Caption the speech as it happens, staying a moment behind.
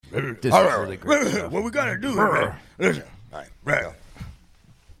This All is right, really great stuff. what we gotta do? Man. Listen. All right.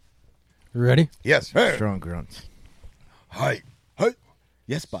 Ready? Yes. Strong grunts. Hi.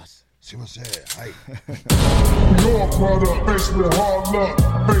 Yes, boss. See what's there. Hi. Your product, faced with hard luck.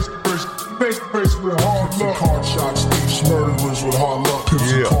 Faced with hard luck. Card shots, thieves, murderers with hard luck.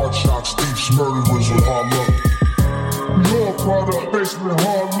 Pimps and card shots, thieves, murderers with hard luck. Your product, faced with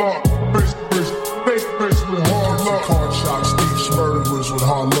hard luck. Faced with hard luck. Card shots, thieves, murderers with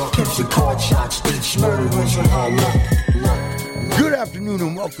hard luck. Pimps and card shots, thieves, murderers with hard luck. Good afternoon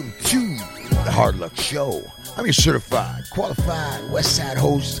and welcome to the Hard Luck Show. I'm your certified, qualified West Side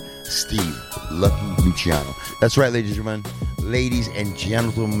host, Steve Lucky Luciano. That's right, ladies and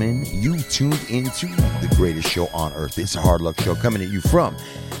gentlemen, you tuned into the greatest show on earth. It's a Hard Luck Show coming at you from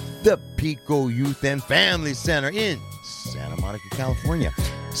the Pico Youth and Family Center in Santa Monica, California.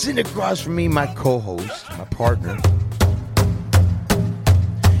 Sitting across from me, my co-host, my partner,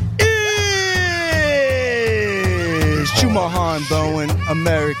 is Chumahan Bowen,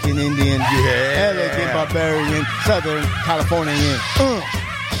 American Indian, elegant barbarian, Southern Californian.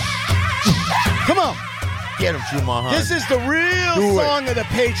 Come on. Get him, Chumahan. This is the real song of the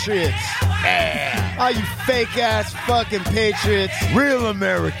Patriots. Yeah. All you fake-ass fucking Patriots. Real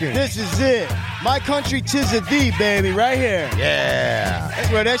American. This is it. My country, 'tis a thee, baby, right here. Yeah. That's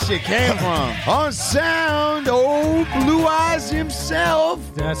where that shit came from. On sound, old Blue Eyes himself.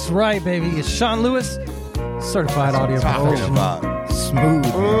 That's right, baby. It's Sean Lewis, certified audio Talking professional, about. Smooth.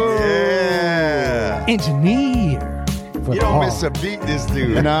 Yeah. engineer. For You the don't hall. miss a beat, this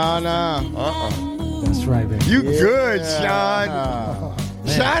dude. No. That's right, baby. You good, Sean.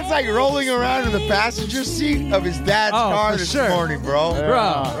 Sean's like rolling around in the passenger seat of his dad's car for this sure. morning, bro. Bro,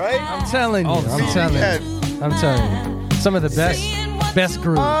 Right? I'm telling you. I'm Yeah. telling you. Some of the best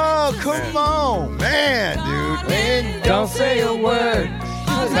grooves. Oh, come on. Man, dude. Man, Don't say a word.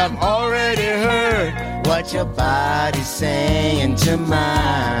 I've already heard what your body's saying to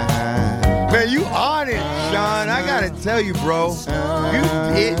mine. Man, you on it, Sean. I gotta tell you, bro.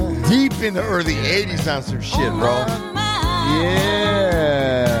 You hit deep in the early 80s on some shit, bro.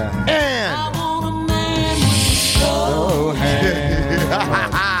 Yeah. And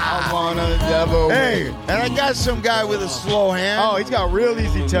I want a devil. hey, and I got some guy with a slow hand. Oh, he's got real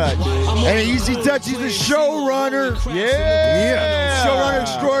easy touch. And an easy touch. He's the showrunner. Yeah. Showrunner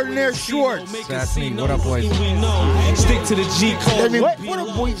extraordinaire, Schwartz. That's me. What up, boys? Stick to the G code. What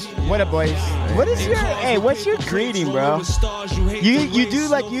up, boys? What up, boys? What is your what's your greeting, bro? You do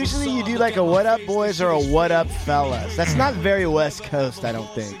like usually you do like a what up, boys, or a what up, fellas. That's not very West Coast, I don't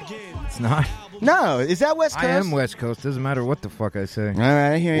think. It's not. No, is that West Coast? I am West Coast. Doesn't matter what the fuck I say. All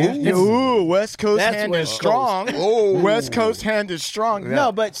right, I hear you. Ooh, West Coast That's hand West is strong. Coast. Oh. West Coast hand is strong. Yeah.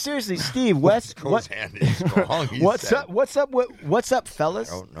 No, but seriously, Steve, West Coast hand is strong, he What's said. up? What's up,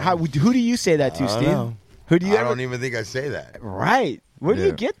 fellas? I don't know. Who do you say that to, I don't Steve? know. Who do you I ever? don't even think I say that. Right. Where do you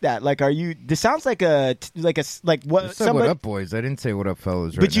Yeah. get that? Like, are you? This sounds like what? I said Somebody. what up, boys. I didn't say what up,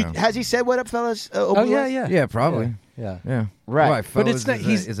 fellas. Right But now. has he said what up, fellas? Oh, yeah. Yeah, probably. Yeah. Yeah. Right. Why, But fellas it's not-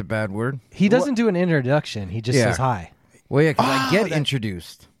 is a bad word. He doesn't do an introduction. He just Yeah. says hi. Well, yeah, because I get that-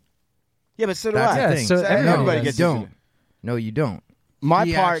 introduced. Yeah, but so do That's I. the Yeah, thing. so everybody no, gets you to don't. No, you don't. My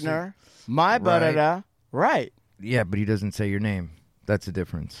He partner, my ba-da-da. Right. Yeah, but he doesn't say your name. That's the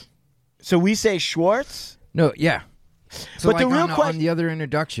difference. So we say Schwartz. No, yeah. So But the like real on question- the other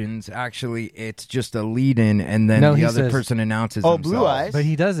introductions, actually, it's just a lead-in, and then No, the he other says- person announces Oh, himself. Blue Eyes. But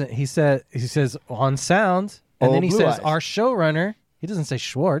he doesn't. He says on sound, and Oh, then he Blue says Eyes. our showrunner. He doesn't say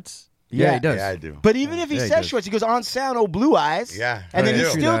Schwartz. Yeah, he does. Yeah, I do. But even if he Yeah, he says does. Schwartz, he goes on sound. Oh, Blue Eyes. Yeah, And then I he do.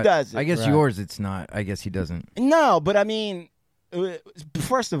 still That- does it. I guess Right. yours, it's not. I guess he doesn't. No, but I mean,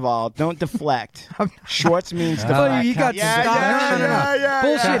 first of all, don't deflect. Schwartz means deflect. he got Yeah, stopped. yeah, No. yeah,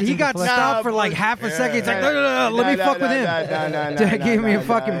 Bullshit. yeah. He got No, stopped for like bullshit. half a second. It's like, Yeah. no, let me No, fuck no, with him. no, Give me a no,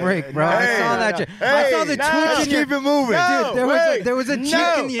 fucking no, break, bro. no, I saw no, that no. shit. I saw the no, twitch Let's in your... keep it moving. No, Dude, there was a chick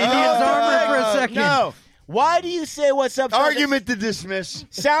in the Indian's armor for a second. No. Why do you say what's up? Argument to dismiss.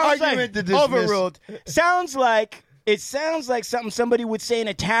 Sounds Argument to like dismiss. overruled. It sounds like something somebody would say in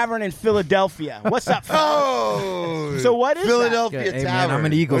a tavern in Philadelphia. What's up? Oh. So what is that? Philadelphia Hey, Tavern. man, I'm an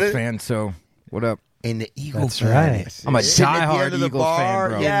What Eagles is- fan, so what up? In the Eagle That's fan. right. I'm a Sitting at the diehard end of the Eagles fan, bar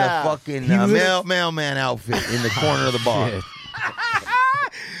bro. In Yeah. the fucking He was- mailman outfit in the corner of the bar. Shit.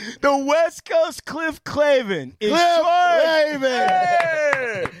 The West Coast Cliff Clavin is Cliff Schwartz.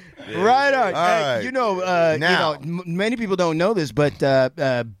 Clavin. Right on. All right. You know, Now. many people don't know this, but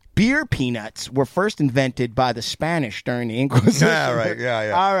beer peanuts were first invented by the Spanish during the Inquisition. Yeah, right. Yeah.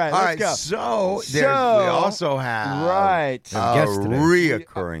 All right, let's go. So we also have a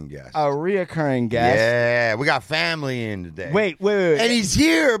reoccurring guest. A reoccurring guest. Yeah, we got family in today. Wait. And he's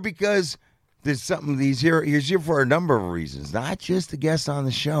here because there's something. He's here for a number of reasons, not just a guest on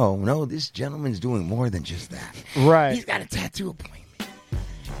the show. No, this gentleman's doing more than just that. Right. He's got a tattoo appointment,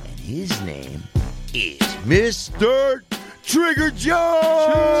 and his name is Mr. Trigger Joe.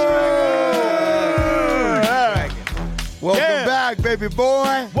 Welcome back, baby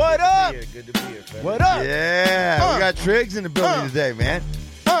boy. What up? Good to be here, fella. What up? Yeah, we got Triggs in the building today, man.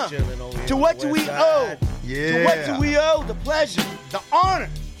 To what do we owe? Yeah. To what do we owe the pleasure, the honor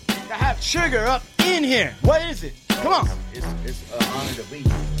to have Trigger up in here? What is it? Come on. It's an honor to be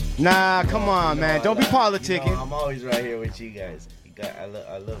here. Nah, come on, man. Don't be politicking. I'm always right here with you guys. I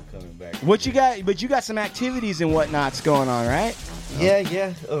love coming back. What you got? But you got some activities and whatnots going on, right? Yeah.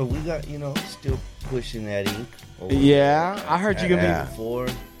 We got, still pushing that ink. Yeah, I heard you gonna Yeah. Before,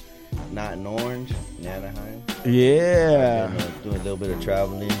 not in Orange, in Anaheim. be. Yeah. Doing a little bit of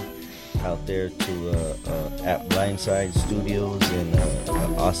traveling out there to at Blindside Studios in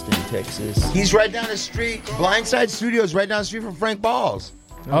Austin, Texas. He's right down the street. Blindside Studios, right down the street from Frank Ball's.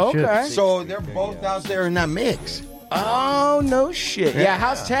 Okay. So they're both out there in that mix. Oh no shit. Yeah. Yeah.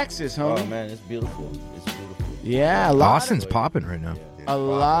 How's Texas, homie? Oh man, it's beautiful. It's beautiful. Yeah, a lot. Austin's popping right now. A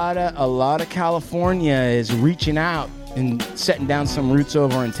lot of California is reaching out and setting down some roots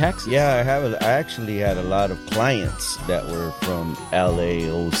over in Texas. Yeah, I actually had a lot of clients that were from LA,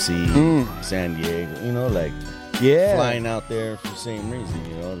 OC, San Diego. Yeah. Flying out there for the same reason.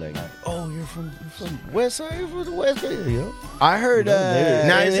 Oh, you're from West Side, you're from the West Side. I heard. Now,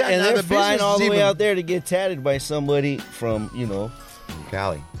 And is that- now they're the flying business all is the way even- out there to get tatted by somebody from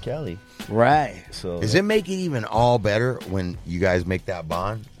Cali. Cali. Right. So Does it make it even all better when you guys make that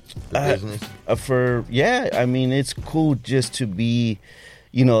bond? The business? I mean, it's cool just to be,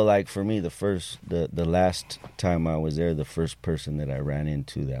 for me, the last time I was there, the first person that I ran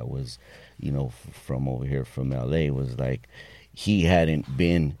into that was, from over here from LA was like, he hadn't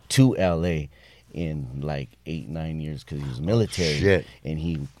been to LA in like 8-9 years because he was military. Shit. And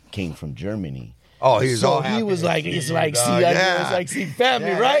he came from Germany. Oh, he was all he happy was to like, see it's you, like, dog. it's like, see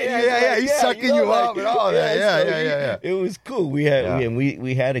family, right? Yeah. He's sucking you up and all that. Yeah. It was cool. We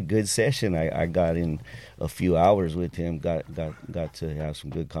had a good session. I got in a few hours with him. Got to have some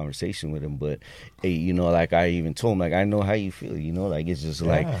good conversation with him. But hey, like I even told him, like, I know how you feel. It's just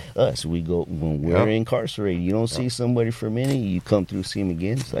like us. We go when we're incarcerated. You don't see somebody for a minute. You come through, see him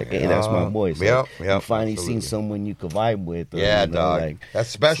again. It's like, hey, that's my boy. So you finally seen someone you could vibe with. Yeah, dog. That's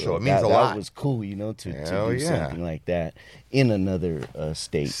special. So it means a lot. That was cool, to do something like that in another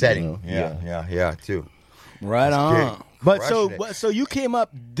state Setting. Yeah, too. Right That's on. big. But Crushing so you came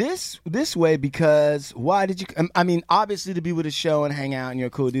up this way because why did you? I mean, obviously to be with a show and hang out and you're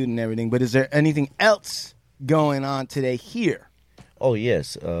a cool dude and everything. But is there anything else going on today here? Oh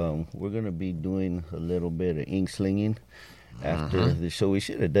yes, we're gonna be doing a little bit of ink slinging after the show. We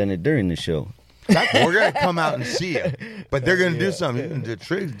should have done it during the show. We're gonna come out and see you, but they're gonna do something. The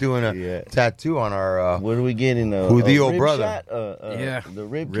Trig's doing a tattoo on our. What are we getting? Who the old rib brother? Shot? The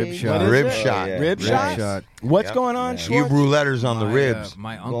rib rib cage? shot. What is Rib it? shot. Rib shot? What's going on, Schwartz? Hebrew letters on the ribs.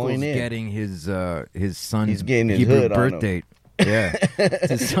 My uncle's Going in. getting his son's He's getting his Hebrew hood on him. birth date. Yeah, it's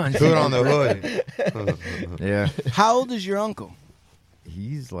his son's Hood on the hood. Yeah, How old is your uncle?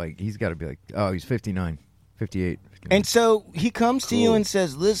 he's got to be like, he's 59, 58. And so he comes to you and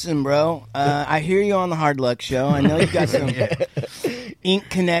says, "Listen, bro, I hear you on the Hard Luck Show. I know you've got some ink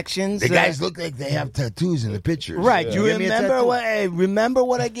connections. The guys look like they have tattoos in the pictures. Right? Do you Give me a remember tattoo. what? Hey, remember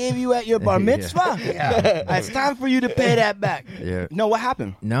what I gave you at your bar mitzvah? Yeah. It's time for you to pay that back. Yeah. No, what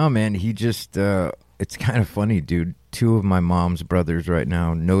happened? No, man, he just, it's kind of funny, dude. 2 of my mom's brothers right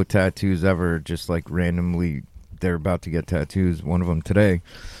now, no tattoos ever, just like randomly, they're about to get tattoos, one of them today.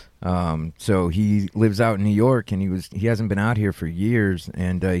 So he lives out in New York, and he hasn't been out here for years,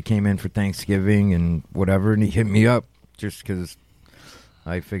 and he came in for Thanksgiving and whatever, and he hit me up just because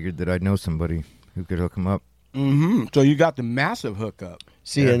I figured that I'd know somebody who could hook him up. Mm-hmm. So you got the massive hookup.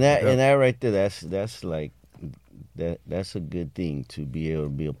 See, and that right there, that's like that's a good thing to be able to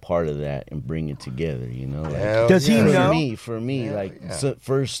be a part of that and bring it together. Like, Does he know? For me, so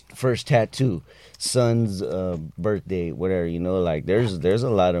first tattoo, son's birthday, whatever. Like there's a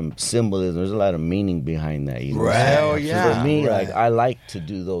lot of symbolism, there's a lot of meaning behind that. Hell yeah. For me, like I like to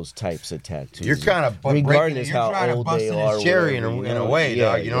do those types of tattoos. You're kind of regardless you're how trying to old bust they in are. his cherry in whatever, a way,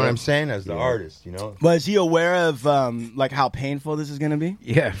 yeah, dog. You know what I'm saying? As the artist, Was he aware of like how painful this is going to be?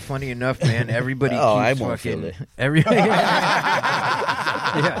 Yeah, funny enough, man, everybody Oh, I keeps won't feel fucking it. Everything.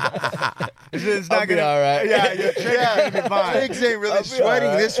 It's I'll be all right. Yeah, your trig's gonna be fine. Triggs ain't really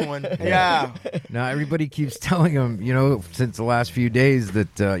sweating this one. Yeah. Now everybody keeps telling him, since the last few days that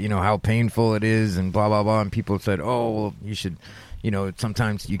how painful it is and blah blah blah, and people said, oh, well, you should.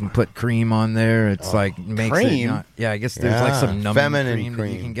 Sometimes you can put cream on there. It's like makes cream? it not, I guess there's like some numbing feminine cream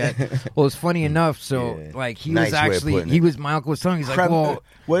that you can get. Well, it's funny enough. So like he Nice was way of actually putting it. my uncle was telling me, he's like, well,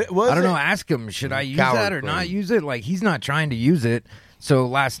 What was I don't it? know. Ask him, should I use Coward that or not cream. use it? Like he's not trying to use it. So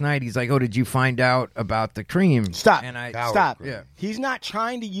last night he's like, oh, did you find out about the cream? Stop. And Stop. Yeah. He's not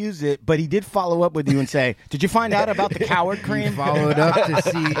trying to use it, but he did follow up with you and say, "Did you find out about the coward He cream?" followed up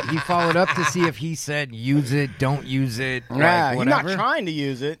to see if he said use it, don't use it, Yeah, like, he's not whatever. trying to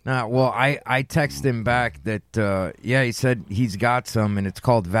use it. Well, I texted him back that he said he's got some and it's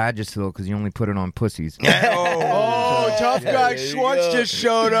called Vagisil because you only put it on pussies. Oh, tough guy Schwartz just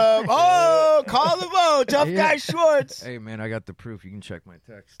showed up. Oh, call him out, tough guy Schwartz. Hey man, I got the proof. You can check my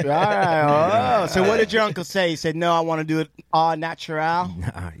text. All right. Oh, so what did your uncle say? He said, "No, I want to do it all natural."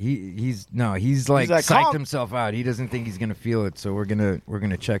 He's like like, psyched calm. himself out. He doesn't think he's gonna feel it, so we're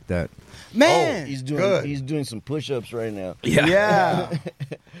gonna check that. Man, He's Good. doing some push-ups right now. yeah.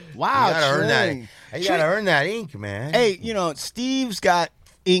 Wow, You gotta earn Tring. that. You gotta earn that ink, man. Hey, Steve's got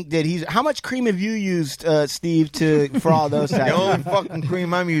ink that he's. How much cream have you used, Steve, for all those The tattoos? only fucking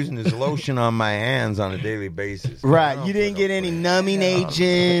cream I'm using is lotion on my hands on a daily basis. I Right, don't you put didn't no get any numbing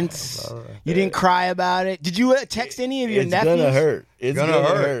agents. You didn't cry about it. Did you text any of your It's nephews? gonna hurt. It's gonna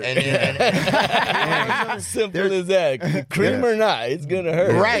hurt. As simple as that. Cream or not, it's gonna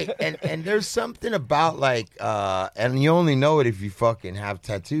hurt. Right, and there's something about like, and you only know it if you fucking have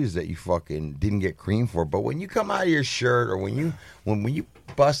tattoos that you fucking didn't get cream for. But when you come out of your shirt or when you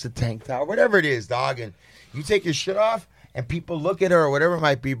bust a tank top, whatever it is, dog, and you take your shit off and people look at her or whatever it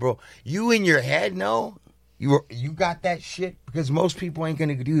might be, bro, you in your head know you got that shit because most people ain't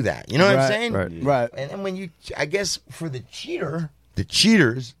gonna do that. You know what I'm saying? Right. And then when you, I guess for the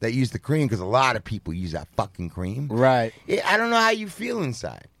cheaters that use the cream, because a lot of people use that fucking cream. Right. I don't know how you feel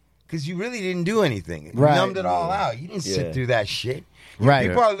inside because you really didn't do anything. You Right. numbed it all out. You didn't sit Yeah. through that shit. Right.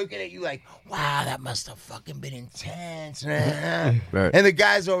 People are looking at you like, wow, that must have fucking been intense. Right. And the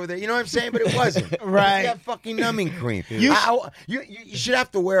guys over there, you know what I'm saying? But it wasn't. Right. It's that fucking numbing cream. You should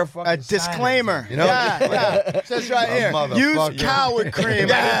have to wear a fucking A disclaimer. sign, you know? Yeah. Says right A here. motherfucker. Use coward cream.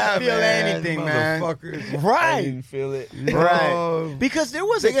 Yeah, I didn't feel man, anything, man. motherfuckers. I Right. didn't feel it. Right. Because there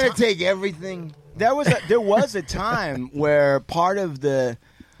was They're a gonna time, take everything. there was a time where part of the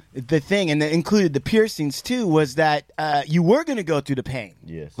thing, and that included the piercings too, was that you were going to go through the pain.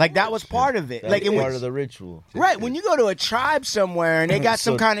 Yes. Like that was part of it. That's Like it part was of the ritual. right when you go to a tribe somewhere and they got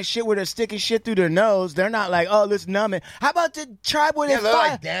some So- kind of shit where they're sticking shit through their nose. They're not like, oh, let's numb it. How about the tribe where Yeah, they they're fire?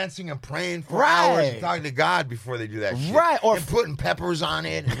 like dancing and praying for Right. hours and talking to God before they do that shit. Right, or and putting peppers on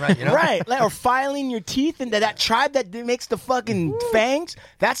it. And, right, you know? Right, like, or filing your teeth into that tribe that makes the fucking fangs.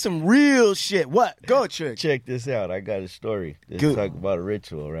 That's some real shit. What? Go, Trick. Check this out. I got a story. Let's Good. talk about a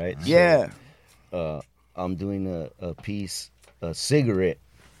ritual, right? Yeah. I'm doing a cigarette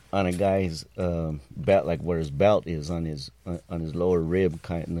on a guy's belt, like where his belt is on his lower rib,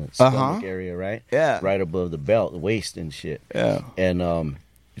 kind of stomach area, right? Yeah. Right above the belt, the waist and shit. Yeah. And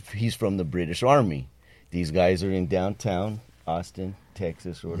he's from the British Army. These guys are in downtown Austin,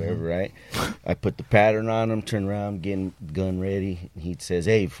 Texas, or whatever, right? I put the pattern on him, turn around, getting gun ready. He says,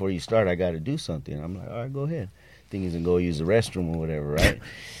 "Hey, before you start, I got to do something." I'm like, "All right, go ahead." Thing is, and go use the restroom or whatever, right?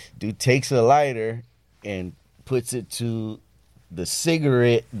 Dude takes a lighter and puts it to the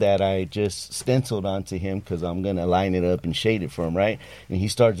cigarette that I just stenciled onto him because I'm going to line it up and shade it for him, right? And he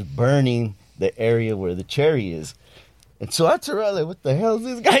starts burning the area where the cherry is. And so I turn around like, what the hell is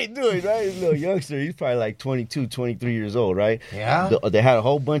this guy doing, right? He's a little youngster. He's probably like 22, 23 years old, right? Yeah. They had a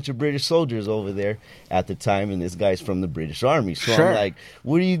whole bunch of British soldiers over there at the time, and this guy's from the British Army. So Sure. I'm like,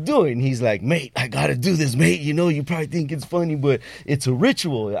 what are you doing? He's like, mate, I got to do this, mate. You know, you probably think it's funny, but it's a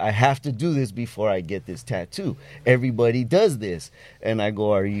ritual. I have to do this before I get this tattoo. Everybody does this. And I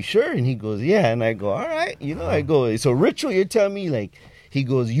go, are you sure? And he goes, yeah. And I go, all right. You know, I go, it's a ritual. You're telling me, like, he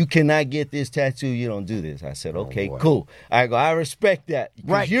goes, you cannot get this tattoo. You don't do this. I said, okay, cool. I go, I respect that.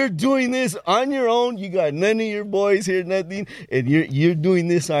 Right. You're doing this on your own. You got none of your boys here, nothing. And you're doing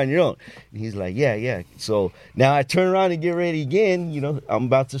this on your own. And he's like, yeah. So now I turn around and get ready again. You know, I'm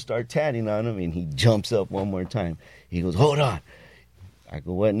about to start tatting on him. And he jumps up one more time. He goes, hold on. I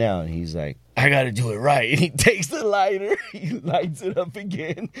go, what now? And he's like, I got to do it right. And he takes the lighter, he lights it up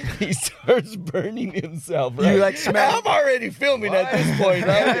again, he starts burning himself. Right? You like smack. I'm already filming at this point.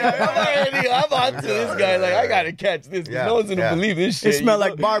 Right? I'm on to this guy. Like, I got to catch this. Yeah, No one's going to believe this shit. It smelled you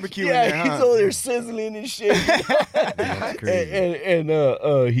know? like barbecue Yeah, in there, huh? he's over there sizzling and shit. That's crazy.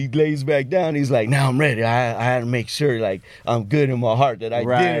 And he lays back down. He's like, now I'm ready. I had to make sure, like, I'm good in my heart that I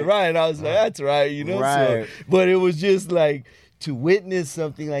did it right. And I was like, that's right, you know? Right. So, but it was just like, to witness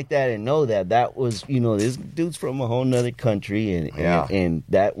something like that and know that was, you know, this dude's from a whole nother country, and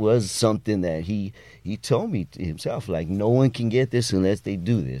that was something that he told me to himself, like, no one can get this unless they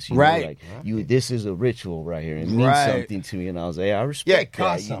do this. You Right. know, like, this is a ritual right here. It means Right. something to me. And I was like, I respect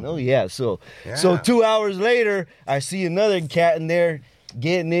that, you know? Yeah. So 2 hours later, I see another cat in there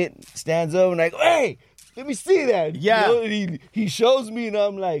getting it, stands up and like, hey, let me see that. Yeah. You know, and he shows me and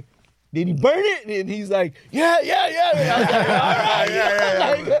I'm like, did he burn it? And he's like, yeah. I was like,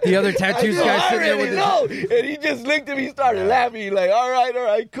 all right. Like, The other tattoos guy sitting there with his... know. And he just looked at me, started laughing. He's like, all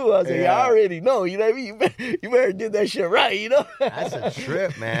right, cool. I was like, I already know. You know what I mean? You better did that shit right, you know? That's a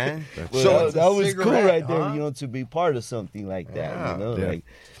trip, man. So it's a that was cool cigarette, right there, huh? you know, to be part of something like that, you know? Yeah. Like,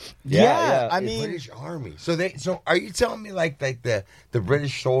 Yeah, I It's mean, British Army. So are you telling me like the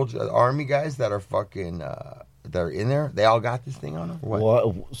British soldier Army guys that are fucking that are in there? They all got this thing on them? Or what?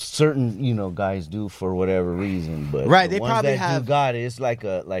 well, certain, you know, guys do for whatever reason, but Right, the they ones probably that have- do got it. It's like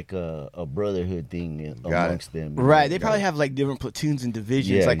a brotherhood thing amongst them. you right. know? They probably have like different platoons and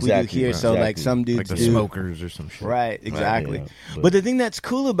divisions Yeah, like we do exactly, here. So like exactly. some dudes Like the do. smokers or some shit. Right, exactly. Yeah, but the thing that's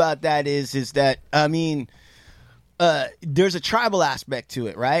cool about that is that, I mean, there's a tribal aspect to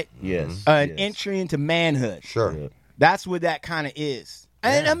it, right? Yes. An yes. entry into manhood. Sure. Yeah. That's what that kind of is.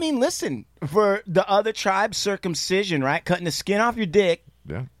 And I mean, listen, for the other tribes, circumcision, right? Cutting the skin off your dick.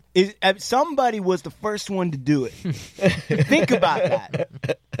 Yeah. Somebody was the first one to do it. Think about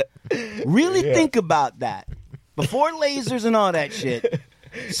that. Really think about that. Before lasers and all that shit,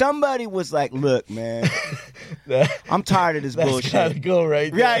 somebody was like, look, man, I'm tired of this That's bullshit. gotta go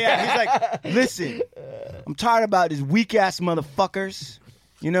right there. Yeah. He's like, listen, I'm tired about these weak ass motherfuckers.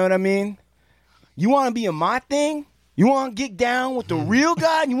 You know what I mean? You want to be in my thing? You want to get down with the real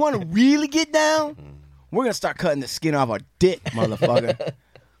guy? You want to really get down? We're going to start cutting the skin off our dick, motherfucker.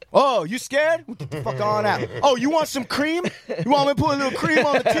 Oh, you scared? What the fuck on out? Oh, you want some cream? You want me to put a little cream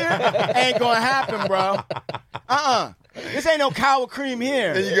on the tip? Ain't going to happen, bro. This ain't no cow with cream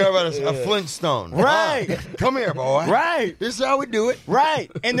here. Then you go about a Flintstone. Right. Huh? Come here, boy. Right. This is how we do it. Right.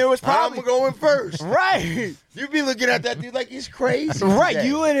 And there was I'm probably... going first. Right. You'd be looking at that dude like he's crazy. Right.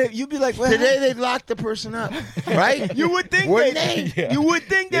 today. You'd be like, well, Today they locked the person up, right? you would think Wouldn't you would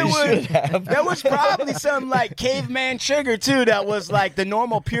think there was probably some like caveman trigger too that was like the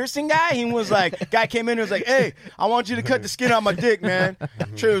normal piercing guy. He was like, guy came in and was like, hey, I want you to cut the skin off my dick, man.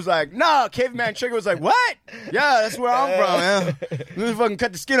 Trigger was like, no. Caveman Trigger was like, what? Yeah, that's where I'm from, man. Let me fucking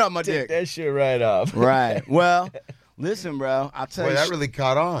cut the skin off my Take dick. that shit right off. Right. Well, listen, bro. I'll tell Boy, you. that really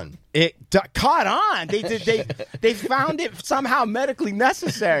caught on. It caught on. They found it somehow medically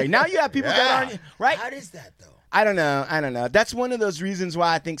necessary. Now you have people that aren't right. How is that though? I don't know. That's one of those reasons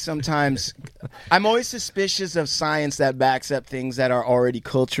why I think sometimes I'm always suspicious of science that backs up things that are already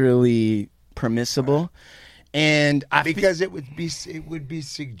culturally permissible. And Because it would be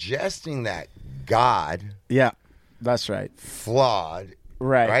suggesting that God yeah, that's right. flawed.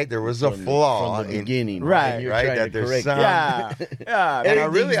 Right. There was a flaw From the in- beginning. Right. And you're Right, trying that to there's correct some- it. Yeah. Yeah. And I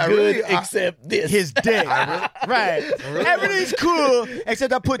Everything's really, good except this. His dick. Right. Everything's cool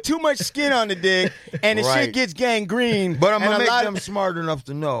except I put too much skin on the dick and the Right. shit gets gangrene. But I'm and gonna a make lot them of- smart enough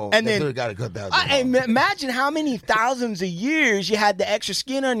to know And that then- they got to cut that. And imagine how many thousands of years you had the extra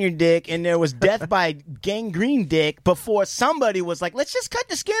skin on your dick and there was death by gangrene dick before somebody was like, let's just cut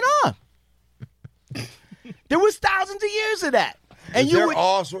the skin off. There was thousands of years of that. And Is you there would,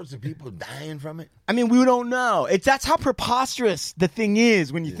 all sorts of people dying from it? I mean, we don't know. That's how preposterous the thing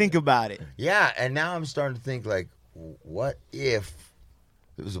is when you think about it. Yeah, and now I'm starting to think like, what if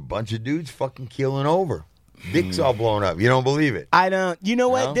there was a bunch of dudes fucking killing over? Dicks all blown up. You don't believe it? I don't. You know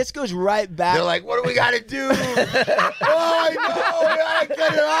what? No? This goes right back. They're like, what do we got to do? Oh, I know, we got to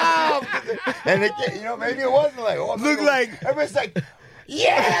cut it off. And they, maybe it wasn't like, oh, Look like- everybody's like,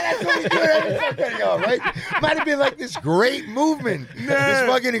 yeah, that's what we do every fucking y'all, right? Might have been like this great movement, this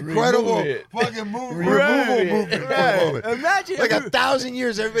fucking incredible fucking removal movement. for a moment. Imagine Like if 1,000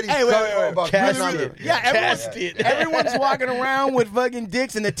 years, everybody's Hey, wait, talking wait, wait. about Cast cutting it. off everyone's walking around with fucking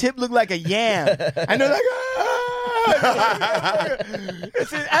dicks and the tip looked like a yam. And they're like, ah!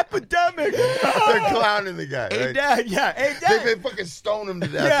 It's an epidemic. They're clowning the guy. Hey, Right? Dad. Yeah. Hey, Dad. They fucking stone him to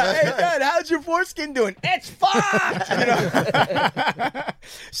death. Yeah, hey, Dad, how's your foreskin doing? It's fucked! You know?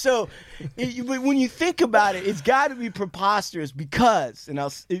 So, when you think about it, it's got to be preposterous because,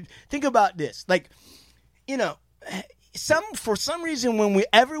 think about this. Like, you know, for some reason,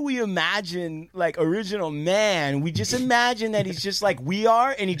 whenever we imagine, like, original man, we just imagine that he's just like we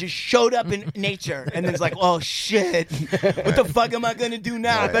are, and he just showed up in nature. And then it's like, oh, shit. What the fuck am I going to do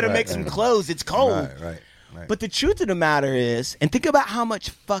now? I better make some clothes. It's cold. Right. But the truth of the matter is, and think about how much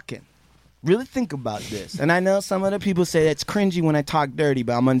fucking, really think about this. And I know some other people say that's cringy when I talk dirty,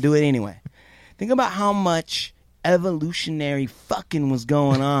 but I'm going to do it anyway. Think about how much evolutionary fucking was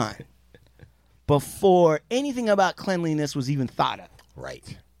going on before anything about cleanliness was even thought of. Right.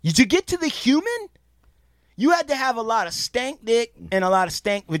 To get to the human, you had to have a lot of stank dick and a lot of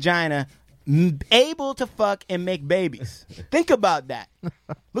stank vagina able to fuck and make babies. Think about that.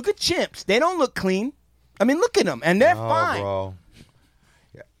 Look at chimps. They don't look clean. I mean, look at them, and they're fine. Bro.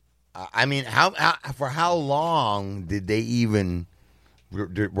 Yeah. I mean, for how long did they even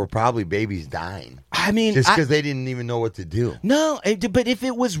were probably babies dying? I mean, just because they didn't even know what to do. No, but if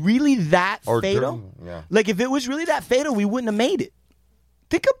it was really that fatal, like if it was really that fatal, we wouldn't have made it.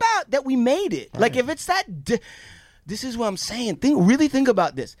 Think about that we made it. Right. Like if it's that, this is what I'm saying. Really think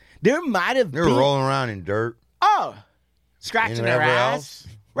about this. There might have been. They were rolling around in dirt. Oh, scratching their ass.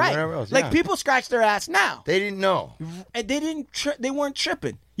 Right, else, like people scratch their ass now. They didn't know. And they weren't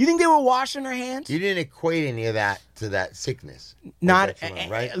tripping. You think they were washing their hands? You didn't equate any of that to that sickness. Not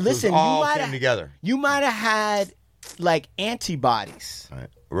right. Listen, so all came together. You might have had like antibodies.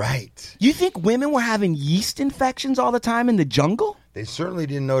 Right. You think women were having yeast infections all the time in the jungle? They certainly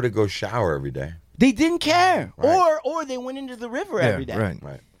didn't know to go shower every day. They didn't care, right. or they went into the river every day.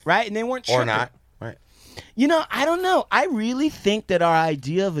 Right, and they weren't or tripping. not. Right. You know, I don't know. I really think that our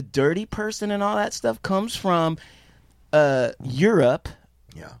idea of a dirty person and all that stuff comes from Europe,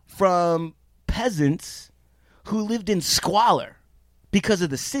 from peasants who lived in squalor because of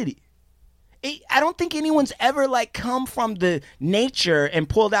the city. I don't think anyone's ever like come from the nature and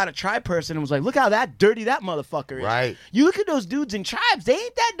pulled out a tribe person and was like, look how that dirty that motherfucker is. Right. You look at those dudes in tribes, they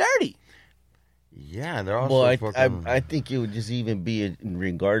ain't that dirty. Yeah, they're also fucking... I think it would just even be,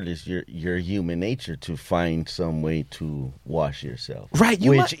 regardless, your human nature to find some way to wash yourself. Right.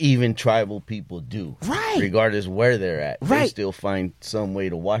 Which even tribal people do. Right. Regardless where they're at. Right. They still find some way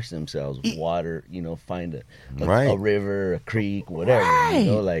to wash themselves. Water, find a river, a creek, whatever.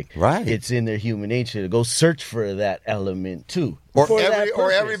 Right. It's in their human nature to go search for that element too. Or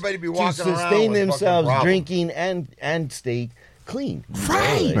everybody be walking around to sustain with themselves fucking drinking and stay clean.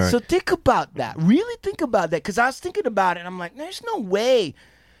 Right. So think about that. Really think about that. Because I was thinking about it and I'm like, there's no way,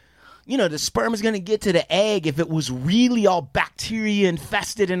 the sperm is going to get to the egg if it was really all bacteria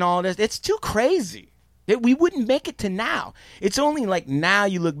infested and all this. It's too crazy. We wouldn't make it to now. It's only like now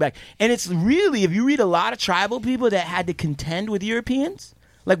you look back. And it's really, if you read a lot of tribal people that had to contend with Europeans,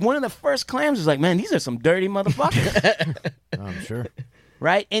 like one of the first clams was like, man, these are some dirty motherfuckers. I'm sure.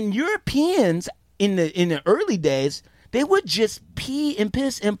 Right? And Europeans in the early days, they would just pee and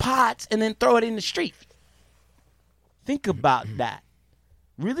piss in pots and then throw it in the street. Think about that.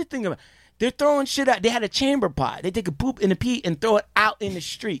 Really think about it. They're throwing shit out. They had a chamber pot. They take a poop and a pee and throw it out in the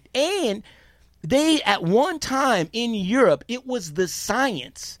street. And they, at one time in Europe, it was the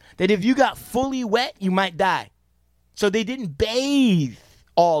science that if you got fully wet, you might die. So they didn't bathe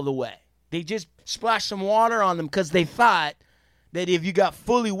all the way. They just splashed some water on them because they thought that if you got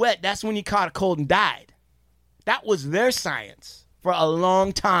fully wet, that's when you caught a cold and died. That was their science for a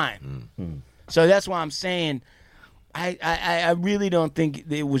long time. Mm-hmm. So that's why I'm saying I really don't think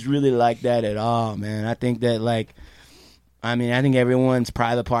it was really like that at all, man. I think that I think everyone's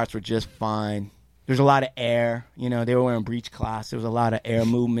private parts were just fine. There's a lot of air. They were wearing breech cloths. There was a lot of air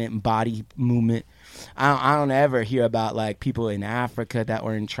movement and body movement. I don't ever hear about people in Africa that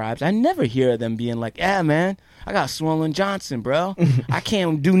were in tribes. I never hear them being like, yeah, man, I got swollen Johnson, bro. I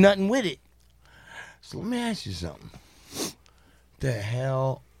can't do nothing with it. So let me ask you something. What the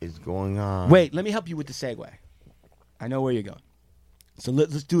hell is going on? Wait, let me help you with the segue. I know where you're going. So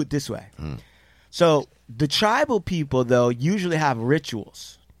let's do it this way. So the tribal people, though, usually have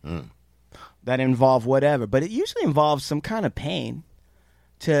rituals that involve whatever, but it usually involves some kind of pain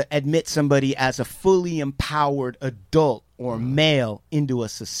to admit somebody as a fully empowered adult or male into a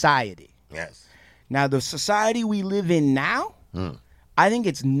society. Yes. Now, the society we live in now, I think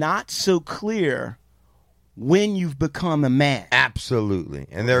it's not so clear when you've become a man. Absolutely.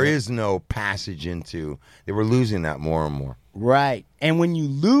 And there is no passage into, they were losing that more and more. Right. And when you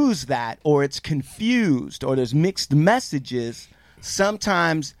lose that, or it's confused, or there's mixed messages,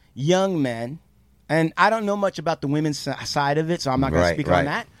 sometimes young men, and I don't know much about the women's side of it, so I'm not going to speak on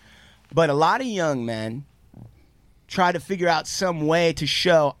that, but a lot of young men try to figure out some way to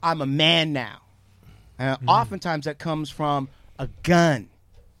show I'm a man now. Oftentimes that comes from a gun,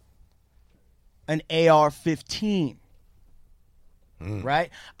 an AR-15, right?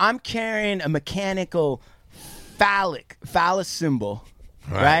 I'm carrying a mechanical phallus symbol,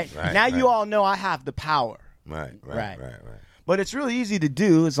 right? Now you all know I have the power. Right. But it's really easy to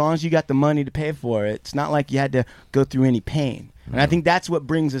do as long as you got the money to pay for it. It's not like you had to go through any pain. And I think that's what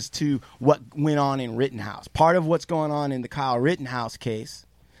brings us to what went on in Rittenhouse. Part of what's going on in the Kyle Rittenhouse case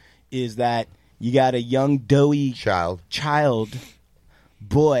is that you got a young doughy child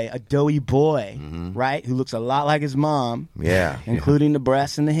boy, a doughy boy, right, who looks a lot like his mom, including the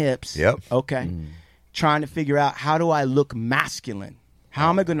breasts and the hips. Okay. Trying to figure out, how do I look masculine? How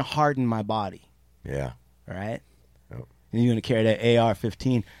am I going to harden my body? Yeah. Right? Yep. And you're going to carry that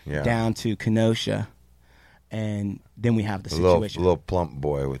AR-15 down to Kenosha, and then we have the situation. A little plump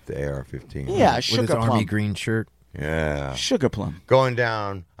boy with the AR-15. Yeah, with sugar his plum. army green shirt. Yeah. Sugar plum. Going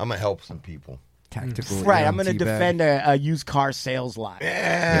down, I'm going to help some people. Tactical. Right, I'm going to defend a used car sales lot.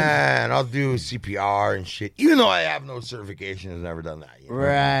 Yeah, and I'll do CPR and shit. Even though I have no certification, I've never done that. You know?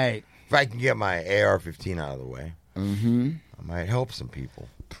 Right. If I can get my AR-15 out of the way, I might help some people.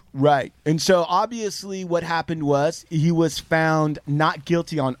 Right. And so obviously what happened was he was found not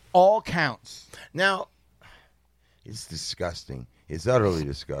guilty on all counts. Now, it's disgusting. It's utterly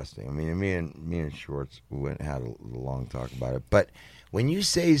disgusting. I mean, me and Schwartz went had a long talk about it. But when you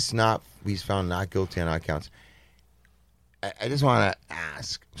say he's found not guilty on all counts, I just want to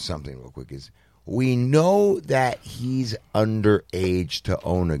ask something real quick. Is we know that he's underage to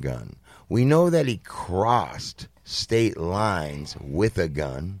own a gun. We know that he crossed state lines with a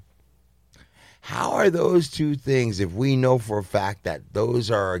gun. How are those two things, if we know for a fact that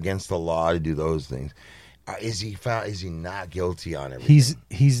those are against the law to do those things, is he not guilty on everything?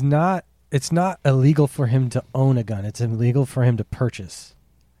 He's not. It's not illegal for him to own a gun. It's illegal for him to purchase.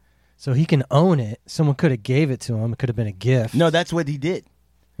 So he can own it. Someone could have gave it to him. It could have been a gift. No, that's what he did.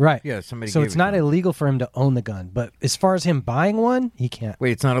 Right. Yeah, somebody So gave it's it not to him. illegal for him to own the gun. But as far as him buying one, he can't.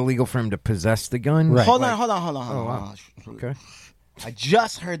 Wait, it's not illegal for him to possess the gun? Right. Hold Like- on. Okay. I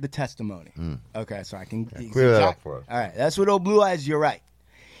just heard the testimony. Okay, so I can clear that up for us. All right, that's what old Blue Eyes, you're right.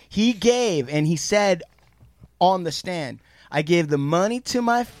 He gave, and he said on the stand, I gave the money to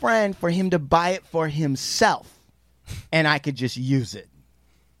my friend for him to buy it for himself, and I could just use it.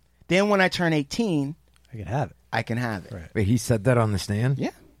 Then when I turn 18, I could have it. I can have it. Right. Wait, he said that on the stand? Yeah.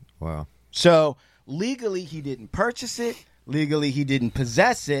 Wow. So legally, he didn't purchase it. Legally, he didn't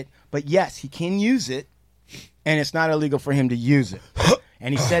possess it. But yes, he can use it, and it's not illegal for him to use it.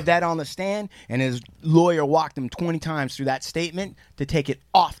 And he said that on the stand, and his lawyer walked him 20 times through that statement to take it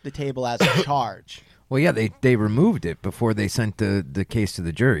off the table as a charge. Well, yeah, they removed it before they sent the case to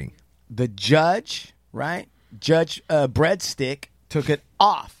the jury. The judge, right? Judge Breadstick took it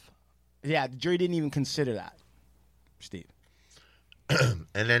off. Yeah, the jury didn't even consider that, Steve. And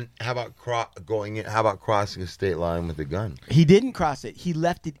then how about crossing a state line with a gun? He didn't cross it. He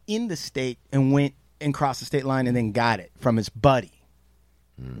left it in the state and went and crossed the state line and then got it from his buddy.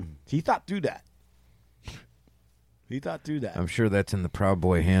 He thought through that. I'm sure that's in the Proud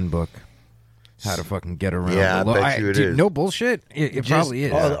Boy handbook. How to fucking get around Yeah, the law. I bet you it is. No bullshit. It probably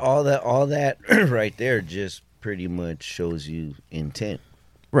is. All that right there just pretty much shows you intent.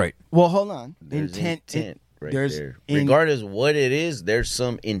 Right. Well, hold on. There's intent right there's there. Regardless of what it is, there's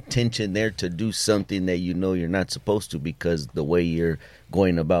some intention there to do something that you know you're not supposed to, because the way you're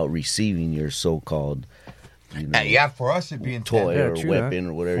going about receiving your so-called, you know, Yeah, for us it'd be intent. toy Yeah, or true weapon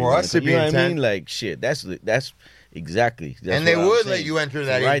or whatever. For you wanna us, it'd say. be You know what I intent. mean? Like shit. That's exactly. That's And they what I'm would let saying. you enter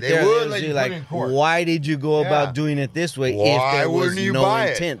that. Right They there, would they'll let say, you like, put in court. why did you go Yeah. about doing it this way Why if there was wouldn't you no buy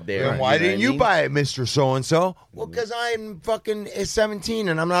intent it? there? And why know didn't what I you mean? buy it, Mr. So-and-so? Well, because I'm fucking 17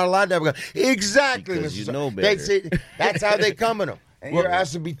 and I'm not allowed to have a gun. Exactly, Because Mr. you So- know They better. say, that's how they come in them. And your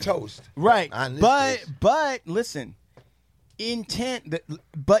ass would be toast. Right. On this case. But listen, intent.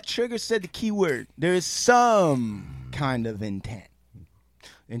 But Trigger said the key word. There is some kind of intent.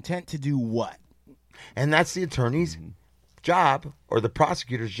 Intent to do what? And that's the attorney's job or the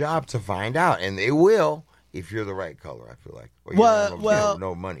prosecutor's job to find out. And they will if you're the right color, I feel like. Or you Well, don't have well-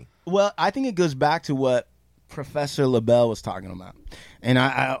 no money. Well, I think it goes back to what Professor LaBelle was talking about. And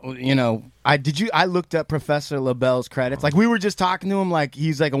I looked up Professor LaBelle's credits. Like we were just talking to him like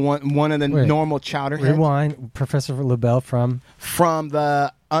he's like one of the normal chowder heads. Rewind. Professor LaBelle from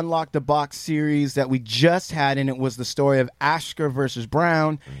the Unlock the Box series that we just had, and it was the story of Ashker versus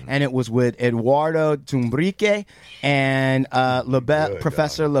Brown, and it was with Eduardo Tumbrique and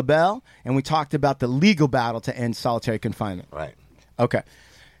Professor LaBelle, and we talked about the legal battle to end solitary confinement. Right. Okay.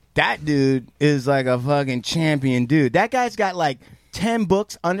 That dude is like a fucking champion dude. That guy's got like 10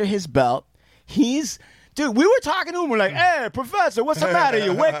 books under his belt. Dude, we were talking to him. We're like, hey, Professor, what's the matter?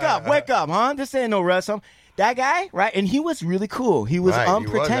 You wake up, huh? This ain't no wrestling. That guy, right? And he was really cool. He was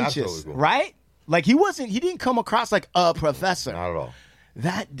unpretentious, cool. right? Like he didn't come across like a professor. Not at all.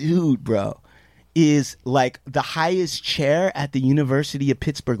 That dude, bro, is like the highest chair at the University of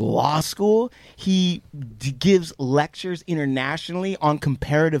Pittsburgh Law School. He gives lectures internationally on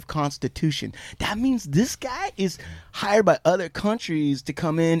comparative constitution. That means this guy is hired by other countries to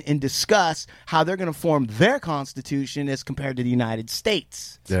come in and discuss how they're going to form their constitution as compared to the United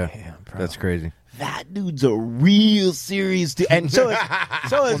States. Yeah, Damn, bro. that's crazy. That dude's a real serious dude. And so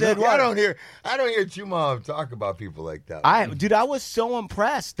is Eduardo. I don't hear Chumov talk about people like that. I was so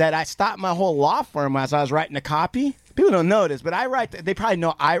impressed that I stopped my whole law firm as I was writing a copy. People don't know this, but they probably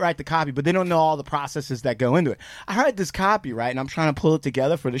know I write the copy, but they don't know all the processes that go into it. I write this copy, right, and I'm trying to pull it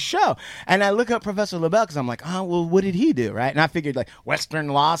together for the show. And I look up Professor LaBelle because I'm like, oh, well, what did he do, right? And I figured like Western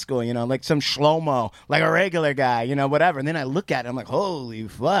Law School, like some Shlomo, like a regular guy, whatever. And then I look at it, I'm like, holy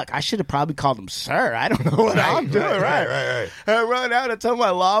fuck, I should have probably called him sir. I don't know what I'm doing, right. I run out and tell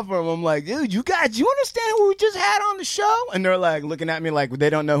my law firm, I'm like, dude, you guys, you understand what we just had on the show? And they're like looking at me like they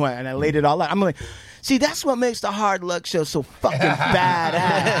don't know who I am. And I laid it all out. I'm like, see, that's what makes the Hard Luck Show so fucking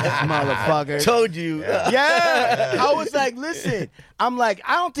badass, motherfucker. Told you. Yeah. I was like, listen, I'm like,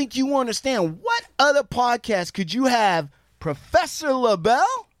 I don't think you understand. What other podcast could you have Professor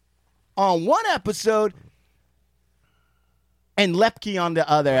LaBelle on one episode and Lepke on the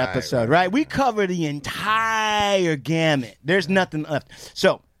other episode, right? We cover the entire gamut. There's nothing left.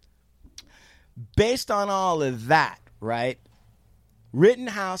 So, based on all of that, right,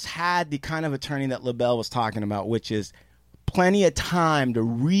 Rittenhouse had the kind of attorney that LaBelle was talking about, which is plenty of time to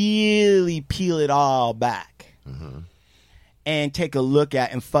really peel it all back and take a look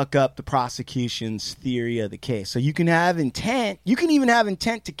at and fuck up the prosecution's theory of the case. So you can have intent. You can even have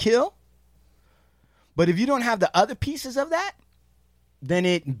intent to kill. But if you don't have the other pieces of that, then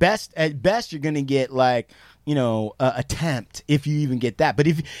at best you're going to get like, attempt, if you even get that. But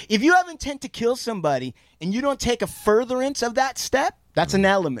if you have intent to kill somebody and you don't take a furtherance of that step, that's an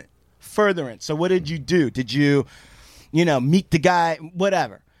element. Furtherance. So what did you do? Did you, meet the guy,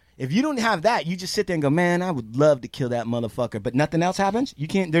 whatever. If you don't have that, you just sit there and go, man, I would love to kill that motherfucker, but nothing else happens? You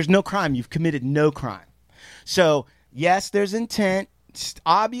can't, there's no crime. You've committed no crime. So, yes, there's intent.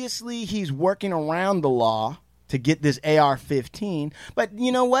 Obviously, he's working around the law to get this AR-15. But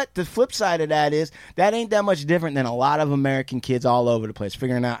you know what? The flip side of that is that ain't that much different than a lot of American kids all over the place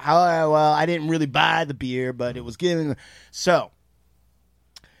figuring out, I didn't really buy the beer, but it was given. So,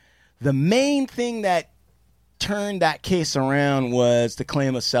 the main thing that turned that case around was the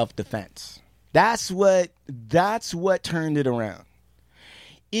claim of self-defense. That's what turned it around.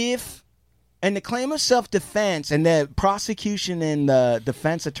 And the claim of self-defense, and the prosecution and the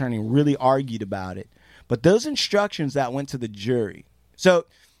defense attorney really argued about it, but those instructions that went to the jury. So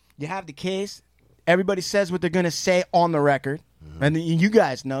you have the case, everybody says what they're going to say on the record, and then you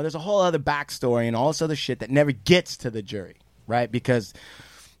guys know there's a whole other backstory and all this other shit that never gets to the jury, right? Because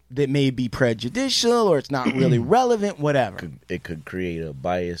that may be prejudicial or it's not really relevant, whatever. It could create a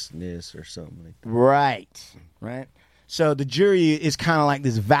biasness or something like that. Right. So the jury is kind of like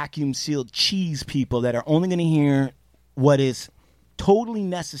this vacuum-sealed cheese people that are only going to hear what is totally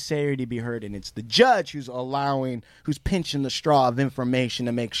necessary to be heard, and it's the judge who's pinching the straw of information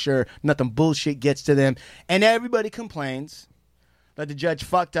to make sure nothing bullshit gets to them, and everybody complains that the judge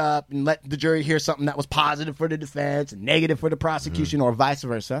fucked up and let the jury hear something that was positive for the defense and negative for the prosecution or vice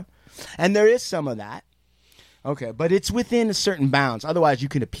versa. And there is some of that. Okay, but it's within a certain bounds. Otherwise, you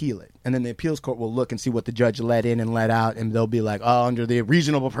can appeal it. And then the appeals court will look and see what the judge let in and let out, and they'll be like, oh, under the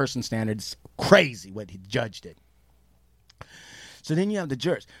reasonable person standard, it's crazy what the judge did. So then you have the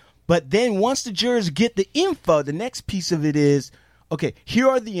jurors. But then once the jurors get the info, the next piece of it is, okay, here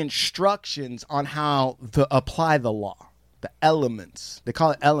are the instructions on how to apply the law. The elements. They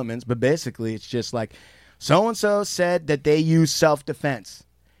call it elements, but basically it's just like so-and-so said that they use self-defense.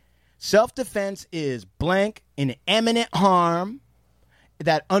 Self-defense is blank, an imminent harm,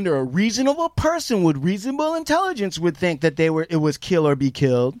 that under a reasonable person with reasonable intelligence would think that it was kill or be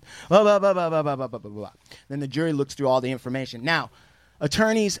killed. Blah, blah, blah, blah, blah, blah, blah, blah, blah. Then the jury looks through all the information. Now,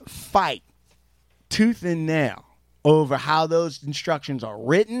 attorneys fight tooth and nail over how those instructions are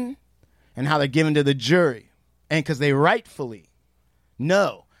written and how they're given to the jury. And because they rightfully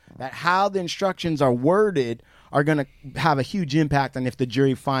know that how the instructions are worded are going to have a huge impact on if the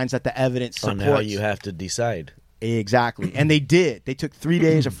jury finds that the evidence supports. On how you have to decide. Exactly. And they did. They took 3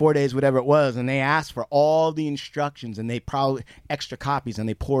 days or 4 days, whatever it was, and they asked for all the instructions, and they probably extra copies, and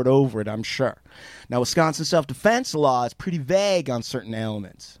they poured over it, I'm sure. Now, Wisconsin self-defense law is pretty vague on certain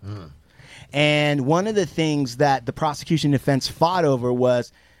elements. And one of the things that the prosecution defense fought over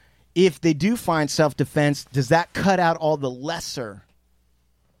was, if they do find self-defense, does that cut out all the lesser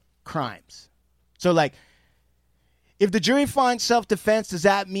crimes? So, like, if the jury finds self-defense, does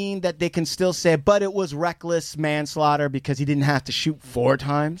that mean that they can still say, but it was reckless manslaughter because he didn't have to shoot 4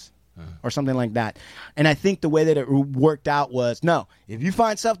 times or something like that? And I think the way that it worked out was, no, if you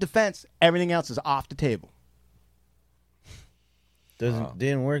find self-defense, everything else is off the table.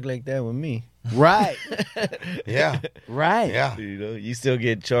 Didn't work like that with me. Right. Yeah. Right. Yeah. You know, you still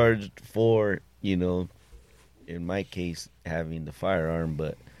get charged for, you know, in my case, having the firearm,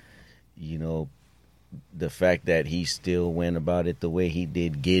 but, you know, the fact that he still went about it the way he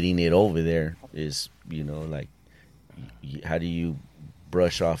did, getting it over there, is, you know, like, how do you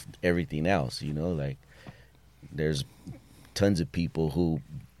brush off everything else? You know, like, there's tons of people who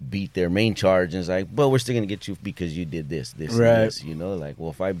beat their main charge and it's like, well, we're still going to get you because you did this, right. and this, you know, like,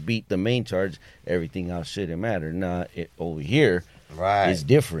 well, if I beat the main charge, everything else shouldn't matter. Nah, over here, it's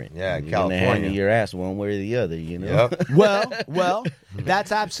different. Yeah, you're California. going to hand your ass one way or the other, you know? Yep. Well,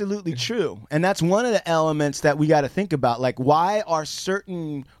 that's absolutely true. And that's one of the elements that we got to think about. Like, why are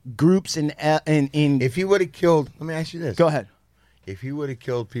certain groups in If he would have killed, let me ask you this. Go ahead. If he would have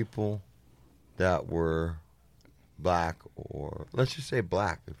killed people that were black, or let's just say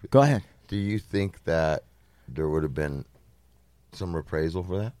black. Go ahead. Do you think that there would have been some reprisal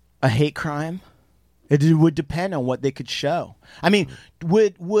for that? A hate crime? It would depend on what they could show. I mean,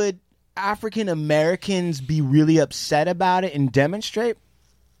 would African Americans be really upset about it and demonstrate?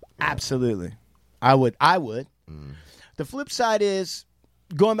 Absolutely. I would. The flip side is,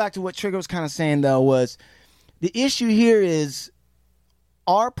 going back to what Trigger was kind of saying, though, was the issue here is,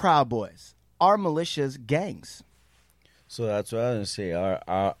 our Proud Boys, our militias, gangs. So that's what I was going to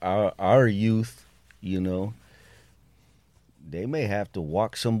say. Our youth, you know, they may have to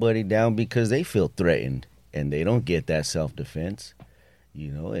walk somebody down because they feel threatened and they don't get that self-defense,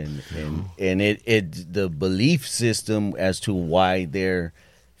 you know, and it the belief system as to why their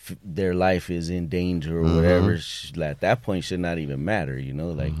life is in danger or whatever, at that point should not even matter, you know,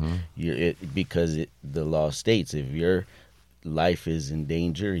 like because the law states if your life is in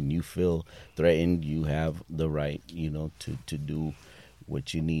danger and you feel threatened, you have the right, you know, to do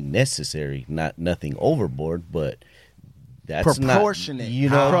what you need necessary, nothing overboard, but that's proportionate. Not, you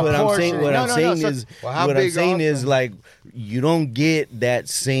know what I'm saying. What I'm saying is like, you don't get that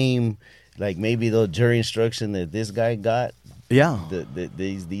same, like, maybe the jury instruction that this guy got. Yeah,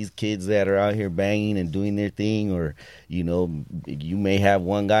 these kids that are out here banging and doing their thing, or, you know, you may have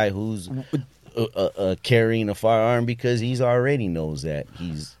one guy who's carrying a firearm because he's already knows that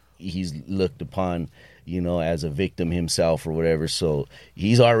he's looked upon, you know, as a victim himself or whatever, so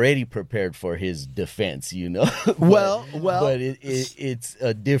he's already prepared for his defense, you know. but it's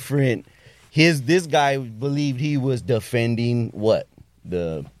a different. This guy believed he was defending what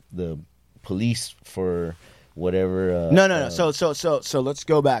the police for whatever. No. So let's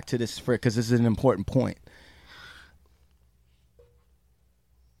go back to this because this is an important point.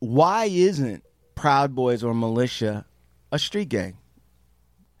 Why isn't Proud Boys or militia a street gang?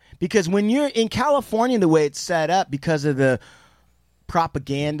 Because when you're in California, the way it's set up, because of the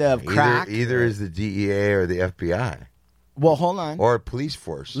propaganda of crack, either is the DEA or the FBI. Well, hold on. Or a police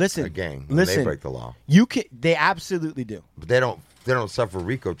force. Listen, a gang. When they break the law. They absolutely do. But they don't suffer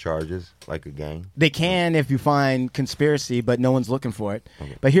RICO charges like a gang. They can if you find conspiracy, but no one's looking for it.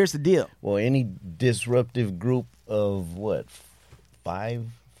 Okay. But here's the deal. Well, any disruptive group of what, five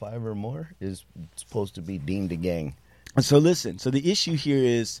or more is supposed to be deemed a gang. So listen, so the issue here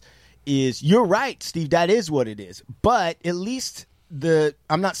is you're right, Steve, that is what it is. But at least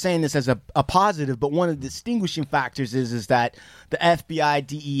I'm not saying this as a positive, but one of the distinguishing factors is that the FBI,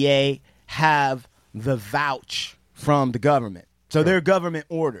 DEA have the vouch from the government. So they're government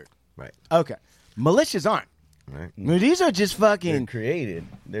ordered. Right. Okay. Militias aren't. Right. I mean, these are just fucking They're created.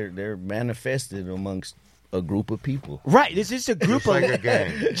 They're manifested amongst a group of people. Right. It's just a group Just of like a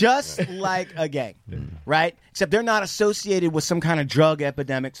gang. just like a gang, right? Except they're not associated with some kind of drug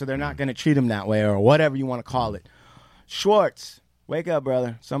epidemic, so they're not going to treat them that way or whatever you want to call it. Schwartz, wake up,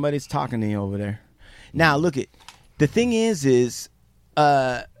 brother. Somebody's talking to you over there. Now, look it. The thing is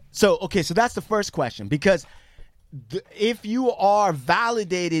so that's the first question, because if you are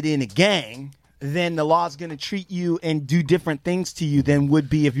validated in a gang, then the law is going to treat you and do different things to you than would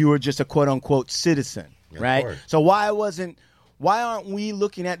be if you were just a quote unquote citizen, right? course. So why aren't we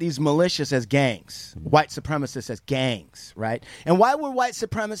looking at these militias as gangs, white supremacists as gangs, right? And why were white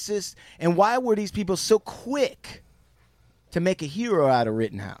supremacists and why were these people so quick to make a hero out of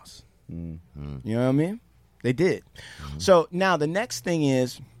Rittenhouse? Mm-hmm. You know what I mean? They did. So now the next thing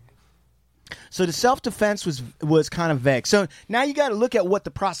is, so the self-defense was kind of vague. So now you got to look at what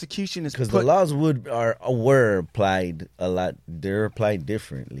the prosecution is, Because the laws were applied a lot. They're applied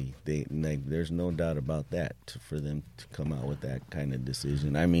differently. There's no doubt about that for them to come out with that kind of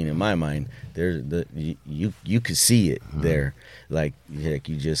decision. I mean, in my mind, you could see it there, like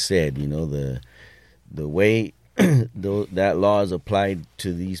you just said. You know, the way that law is applied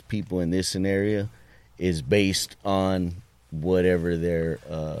to these people in this scenario is based on whatever their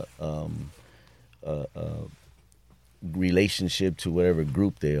relationship to whatever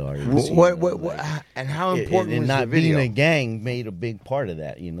group they are. What and how important and was not the video? being a gang made a big part of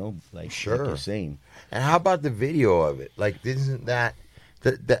that, you know, like you're saying. And how about the video of it? Like, doesn't that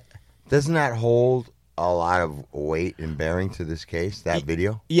hold a lot of weight and bearing to this case, that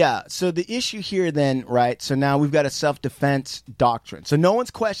video? Yeah. So the issue here then, right, so now we've got a self-defense doctrine. So no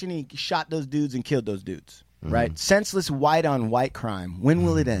one's questioning he shot those dudes and killed those dudes, right? Senseless white-on-white crime. When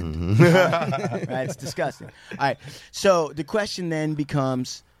will it end? Right? It's disgusting. All right. So the question then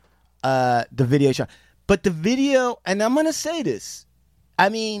becomes the video shot. But the video, and I'm going to say this, I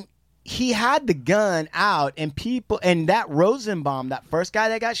mean, he had the gun out and that Rosenbaum, that first guy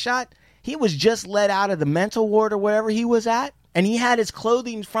that got shot, he was just let out of the mental ward or wherever he was at, and he had his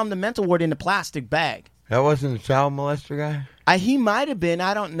clothing from the mental ward in a plastic bag. That wasn't the child molester guy? He might have been.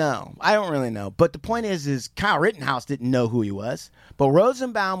 I don't know. I don't really know. But the point is Kyle Rittenhouse didn't know who he was. But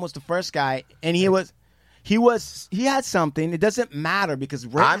Rosenbaum was the first guy, and he had something. It doesn't matter because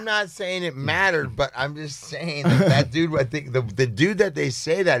I'm not saying it mattered, but I'm just saying that dude, I think the dude that they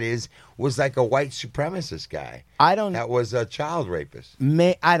say that was like a white supremacist guy. That was a child rapist.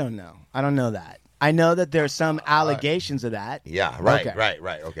 I don't know. I don't know that. I know that there's some allegations of that. Yeah, right, Okay.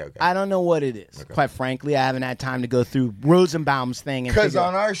 right. Okay. I don't know what it is. Okay. Quite frankly, I haven't had time to go through Rosenbaum's thing. Because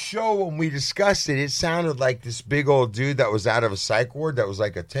on our show, when we discussed it, it sounded like this big old dude that was out of a psych ward that was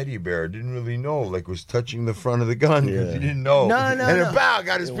like a teddy bear. Didn't really know, like was touching the front of the gun because he didn't know. No. And then pow,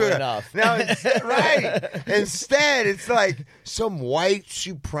 got his went off. Now, right. Instead, it's like some white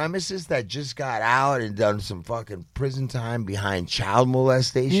supremacist that just got out and done some fucking prison time behind child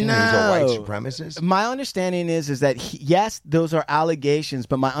molestation. No. He's a white supremacist. My understanding is that yes, those are allegations,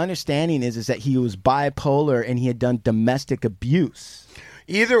 but my understanding is that he was bipolar and he had done domestic abuse.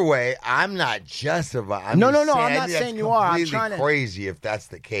 Either way, I'm not justifying. No, I'm not saying you are. I'm trying to. Crazy if that's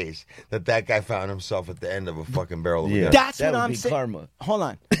the case. That guy found himself at the end of a fucking barrel of a gun. That's That what would I'm be saying. karma. Hold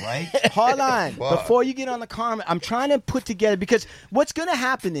on. Right? Hold on. What? Before you get on the karma, I'm trying to put together, because what's going to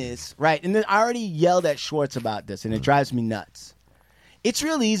happen is, right, and then I already yelled at Schwartz about this, and it drives me nuts. It's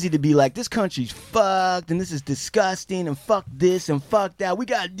real easy to be like, this country's fucked, and this is disgusting, and fuck this, and fuck that. We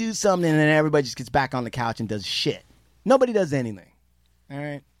got to do something, and then everybody just gets back on the couch and does shit. Nobody does anything. All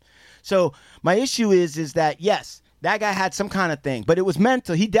right? So my issue is that, yes, that guy had some kind of thing, but it was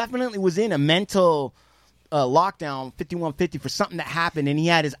mental. He definitely was in a mental lockdown, 5150, for something that happened, and he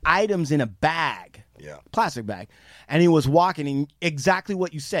had his items in a bag. Yeah. Plastic bag. And he was walking in exactly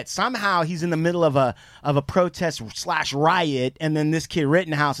what you said. Somehow he's in the middle of a protest / riot, and then this kid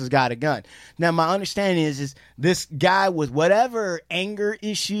Rittenhouse has got a gun. Now my understanding is this guy with whatever anger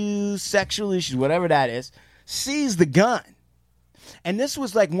issues, sexual issues, whatever that is, sees the gun. And this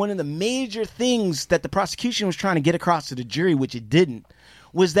was like one of the major things that the prosecution was trying to get across to the jury, which it didn't,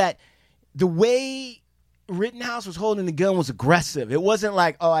 was that the way Rittenhouse was holding the gun was aggressive. It wasn't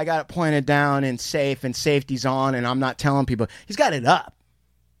like, oh, I got it pointed down and safe and safety's on and I'm not telling people. He's got it up,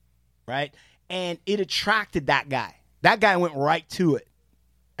 right? And it attracted that guy. That guy went right to it.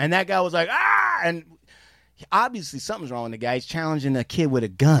 And that guy was like, ah! And obviously something's wrong with the guy. He's challenging a kid with a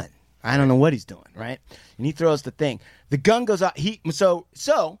gun. I don't know what he's doing, right? And he throws the thing. The gun goes out.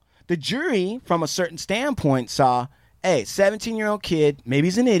 So the jury, from a certain standpoint, saw, hey, 17-year-old kid, maybe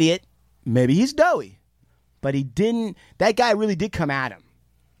he's an idiot, maybe he's doughy. But that guy really did come at him.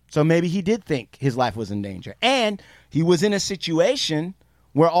 So maybe he did think his life was in danger. And he was in a situation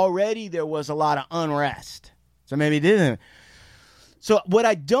where already there was a lot of unrest. So maybe it didn't. So what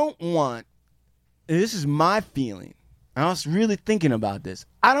I don't want, and this is my feeling, I was really thinking about this.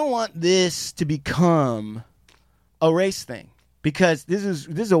 I don't want this to become a race thing. Because this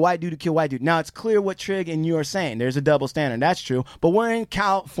is a white dude to kill white dude. Now, it's clear what Trig and you are saying. There's a double standard. That's true. But we're in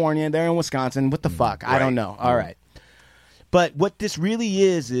California. They're in Wisconsin. What the fuck? I don't know. All right. But what this really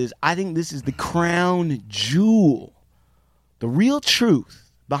is I think this is the crown jewel. The real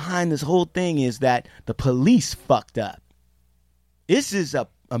truth behind this whole thing is that the police fucked up. This is a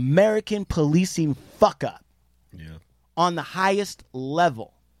American policing fuck up. Yeah. On the highest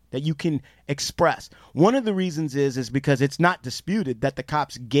level that you can express. One of the reasons is because it's not disputed that the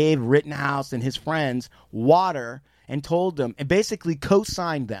cops gave Rittenhouse and his friends water and told them, and basically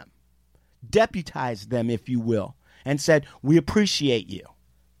co-signed them, deputized them, if you will, and said, we appreciate you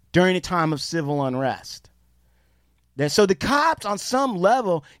during a time of civil unrest. So the cops, on some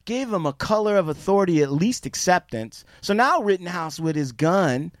level, gave him a color of authority, at least acceptance. So now Rittenhouse with his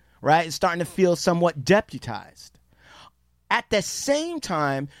gun, right, is starting to feel somewhat deputized. At the same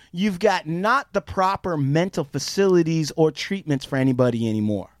time, you've got not the proper mental facilities or treatments for anybody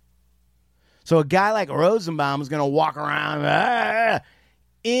anymore. So a guy like Rosenbaum is going to walk around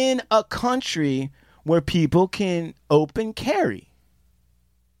in a country where people can open carry.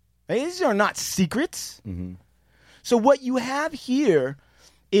 These are not secrets. Mm-hmm. So what you have here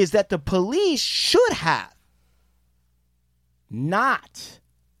is that the police should have not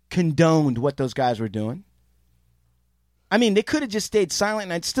condoned what those guys were doing. I mean, they could have just stayed silent,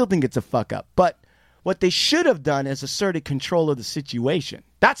 and I'd still think it's a fuck up. But what they should have done is asserted control of the situation.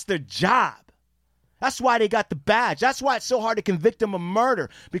 That's their job. That's why they got the badge. That's why it's so hard to convict them of murder,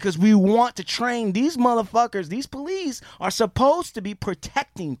 because we want to train these motherfuckers. These police are supposed to be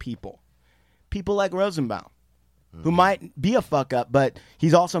protecting people. People like Rosenbaum, who might be a fuck up, but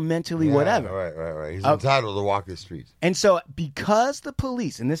he's also mentally whatever. Right. He's entitled to walk the streets. And so because the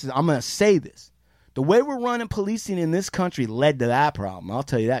police, and I'm going to say this, the way we're running policing in this country led to that problem. I'll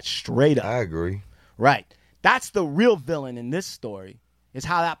tell you that straight up. I agree. Right. That's the real villain in this story, is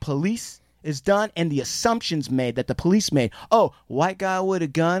how that police is done and the assumptions made that the police made. Oh, white guy with a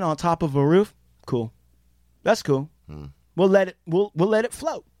gun on top of a roof? Cool. That's cool. We'll let it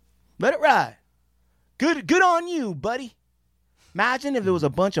float. Let it ride. Good on you, buddy. Imagine if there was a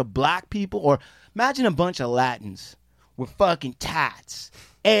bunch of black people, or imagine a bunch of Latins with fucking tats,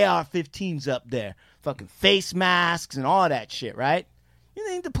 AR-15s up there, fucking face masks and all that shit, right? You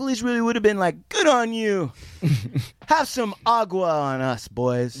think the police really would have been like, good on you. Have some agua on us,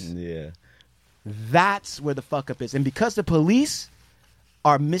 boys. Yeah. That's where the fuck up is. And because the police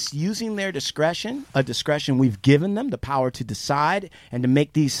are misusing their discretion, a discretion we've given them, the power to decide and to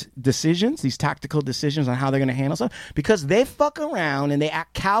make these decisions, these tactical decisions on how they're going to handle stuff, because they fuck around and they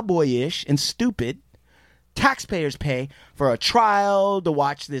act cowboyish and stupid, taxpayers pay for a trial to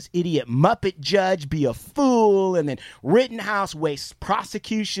watch this idiot Muppet judge be a fool, and then Rittenhouse wastes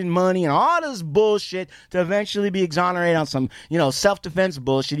prosecution money and all this bullshit to eventually be exonerated on some, self-defense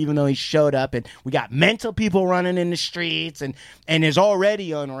bullshit, even though he showed up. And we got mental people running in the streets, and there's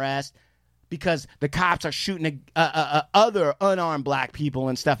already unrest because the cops are shooting other unarmed black people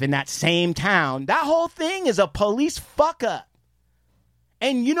and stuff in that same town. That whole thing is a police fuck up.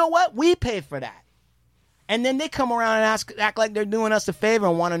 And you know what? We pay for that. And then they come around and act like they're doing us a favor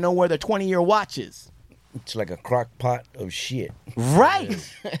and want to know where their 20-year watch is. It's like a crock pot of shit. Right.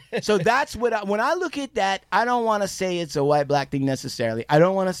 So that's when I look at that, I don't want to say it's a white-black thing necessarily. I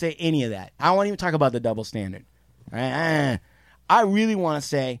don't want to say any of that. I don't want to even talk about the double standard. I really want to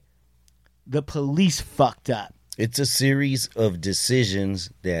say the police fucked up. It's a series of decisions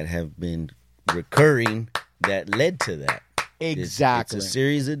that have been recurring that led to that. Exactly. It's a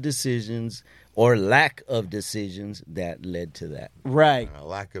series of decisions or lack of decisions that led to that. Right. A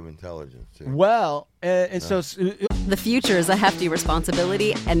lack of intelligence, too. Well, and so... The future is a hefty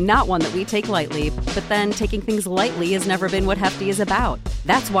responsibility and not one that we take lightly. But then taking things lightly has never been what Hefty is about.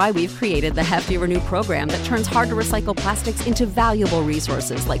 That's why we've created the Hefty Renew program that turns hard-to-recycle plastics into valuable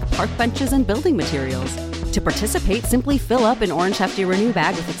resources like park benches and building materials. To participate, simply fill up an orange Hefty Renew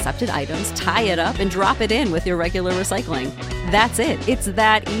bag with accepted items, tie it up, and drop it in with your regular recycling. That's it. It's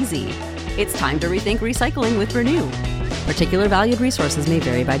that easy. It's time to rethink recycling with Renew. Particular valued resources may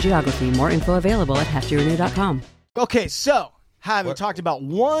vary by geography. More info available at heftyrenew.com. Okay, so having talked about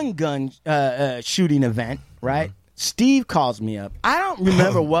one gun shooting event, right? Mm-hmm. Steve calls me up. I don't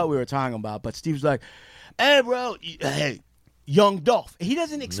remember what we were talking about, but Steve's like, hey, bro, hey, young Dolph. He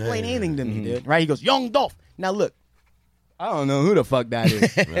doesn't explain anything to me, dude, right? He goes, young Dolph. Now, look, I don't know who the fuck that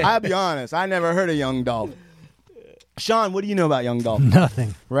is. I'll be honest. I never heard of young Dolph. Sean, what do you know about Young Dolph?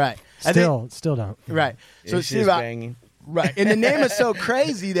 Nothing. Right. Still don't. Right. So It's Steve, just banging. right. And the name is so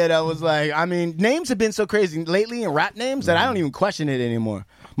crazy that I was like, I mean, names have been so crazy lately in rap names that I don't even question it anymore.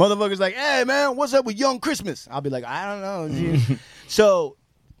 Motherfuckers like, hey, man, what's up with Young Christmas? I'll be like, I don't know, dude. So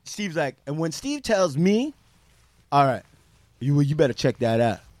Steve's like, and when Steve tells me, all right, you better check that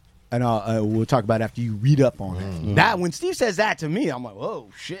out. And we'll talk about it after you read up on it. That when Steve says that to me, I'm like, whoa,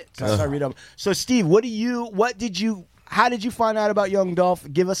 shit. So I start reading up. So Steve, how did you find out about Young Dolph?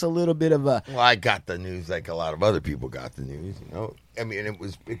 Give us a little bit of a. Well, I got the news like a lot of other people got the news. I mean,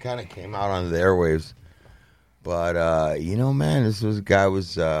 it kind of came out on the airwaves. But man, this guy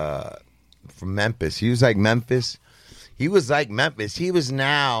was from Memphis. He was like Memphis. He was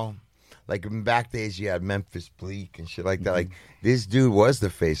now. Like in back days, you had Memphis Bleak and shit like that. Like this dude was the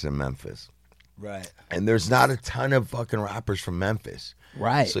face of Memphis, Right. and there's not a ton of fucking rappers from Memphis,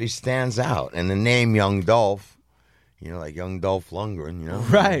 Right. so he stands out. And the name Young Dolph, like Young Dolph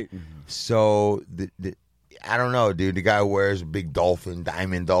Lundgren, Right. So I don't know, dude. The guy wears a big dolphin,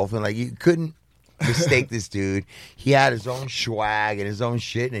 diamond dolphin. Like you couldn't mistake this dude. He had his own swag and his own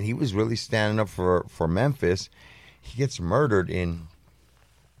shit, and he was really standing up for Memphis. He gets murdered in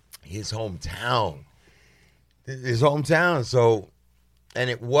his hometown. So, and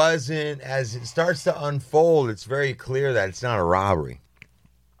it wasn't, as it starts to unfold, it's very clear that it's not a robbery.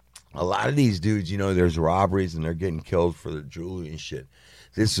 A lot of these dudes, there's robberies and they're getting killed for their jewelry and shit.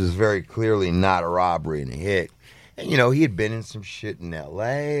 This was very clearly not a robbery and a hit. And, he had been in some shit in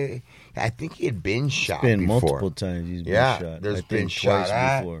L.A. I think he had been shot before. Multiple times he's been shot. There's I been think shot twice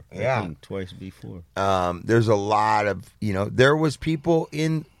at. before. Yeah. I think twice before. There's a lot of, there was people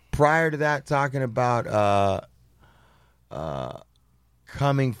in prior to that talking about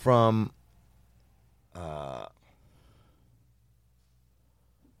coming from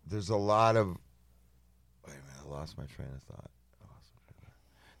there's a lot of wait a minute, I lost my train of thought.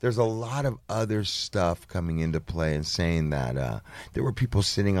 There's a lot of other stuff coming into play and saying that there were people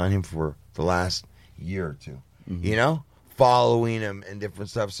sitting on him for the last year or two, following him and different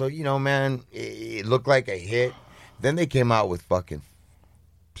stuff. So, man, it looked like a hit. Then they came out with fucking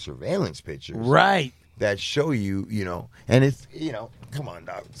surveillance pictures. Right. That show you, and it's, come on,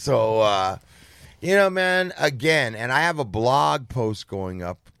 dog. So, man, again, and I have a blog post going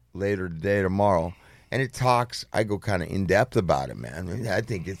up later today, tomorrow. And it talks, I go kind of in depth about it, man. I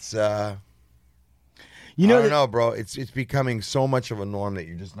think it's, I don't know, bro. It's becoming so much of a norm that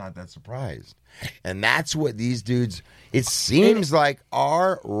you're just not that surprised. And that's what these dudes, it seems like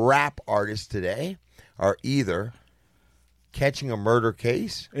our rap artists today are either catching a murder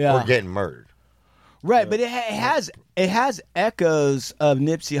case or getting murdered. Right, but it has echoes of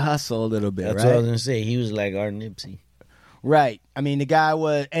Nipsey Hussle a little bit, That's right? what I was going to say. He was like our Nipsey. Right. I mean, the guy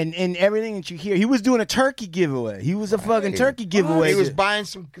was, and everything that you hear, he was doing a turkey giveaway. He was a fucking turkey giveaway. He was buying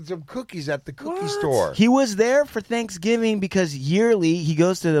some cookies at the cookie store. He was there for Thanksgiving because yearly he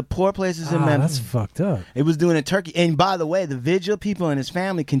goes to the poor places in Memphis. That's fucked up. It was doing a turkey. And by the way, the Vigil people and his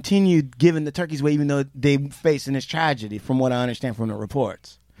family continued giving the turkeys away even though they facing this tragedy, from what I understand from the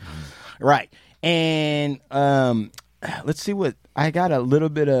reports. Right. And let's see what, I got a little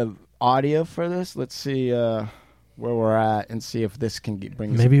bit of audio for this. Let's see where we're at and see if this can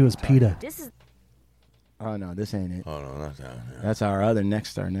bring us. Maybe it was PETA. Oh, no, this ain't it. Oh, no, that's not. That's our other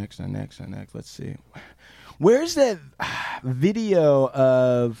next. Let's see. Where's that video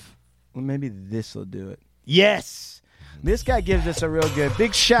of, well, maybe this will do it. Yes. This guy gives us a real good,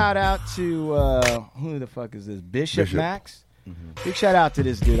 big shout out to, who the fuck is this? Bishop. Max? Mm-hmm. Big shout out to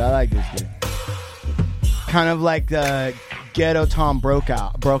this dude. I like this dude. Kind of like the ghetto Tom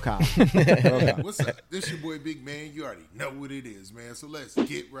Brokaw. What's up? This your boy Big Man. You already know what it is, man. So let's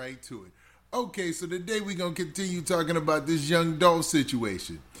get right to it. Okay, so today we're going to continue talking about this Young Dolph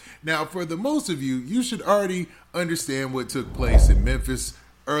situation. Now, for the most of you, you should already understand what took place in Memphis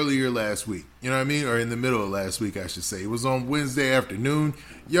earlier last week. You know what I mean? Or in the middle of last week, I should say. It was on Wednesday afternoon.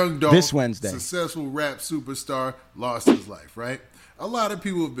 Young Dolph, this Wednesday, successful rap superstar, lost his life, right? A lot of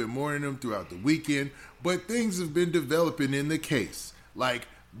people have been mourning him throughout the weekend, but things have been developing in the case. Like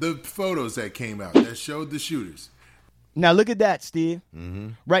the photos that came out that showed the shooters. Now look at that, Steve. Mm-hmm.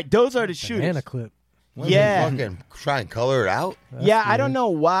 Right, those are the shooters. Banana clip. Yeah. Fucking try and color it out. Yeah, I don't know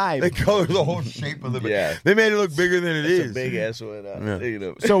why. They color the whole shape of the. Yeah. They made it look bigger than it is. A big ass one.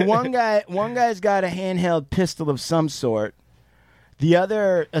 Yeah. So one guy's got a handheld pistol of some sort. The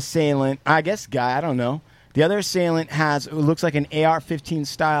other assailant, I guess guy, I don't know. The other assailant has, it looks like an AR-15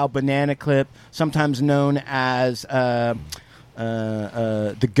 style banana clip, sometimes known as the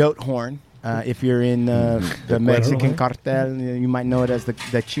goat horn. If you're in the Mexican cartel, you might know it as the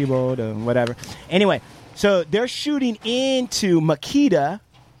chivo, the whatever. Anyway, So they're shooting into Makita,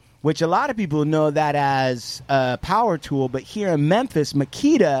 which a lot of people know that as a power tool, but here in Memphis,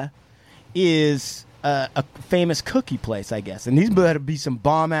 Makita is a famous cookie place, I guess. And these better be some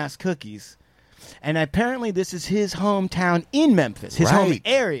bomb-ass cookies. And apparently this is his hometown in Memphis, his home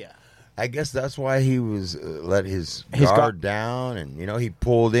area. I guess that's why he was let his guard down, and he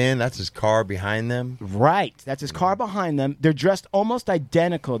pulled in. That's his car behind them. Right, that's his car behind them. They're dressed almost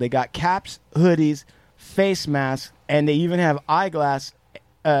identical. They got caps, hoodies, face masks, and they even have eyeglass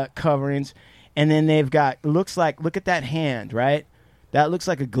coverings. And then they've got look at that hand, right? That looks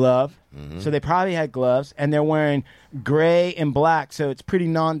like a glove. Mm-hmm. So they probably had gloves, and they're wearing gray and black, so it's pretty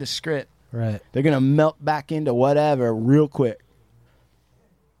nondescript. Right, they're gonna melt back into whatever real quick.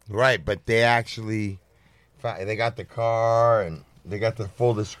 Right, but they got the car, and they got the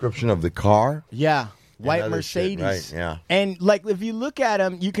full description of the car. Yeah, white Mercedes. Shit, right, yeah. And if you look at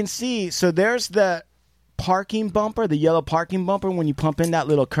them, you can see. So there's the parking bumper, the yellow parking bumper when you pump in that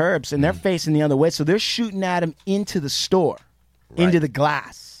little curbs, and they're facing the other way. So they're shooting at him into the store, into the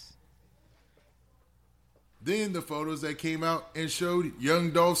glass. Then the photos that came out and showed young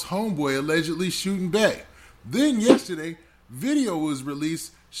Dolph's homeboy allegedly shooting back. Then yesterday, video was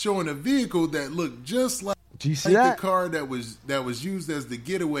released showing a vehicle that looked just like the car that was used as the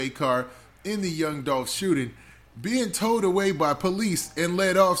getaway car in the young Dolph shooting, being towed away by police and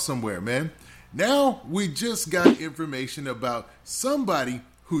led off somewhere, man. Now we just got information about somebody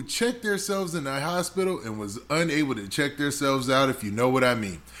who checked themselves in the hospital and was unable to check themselves out, if you know what I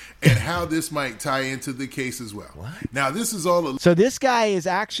mean, and how this might tie into the case as well. What? Now, this is all... So this guy is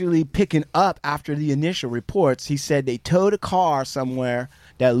actually picking up after the initial reports. He said they towed a car somewhere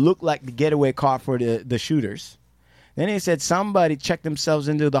that looked like the getaway car for the shooters. Then he said somebody checked themselves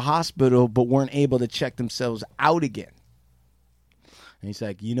into the hospital but weren't able to check themselves out again. And he's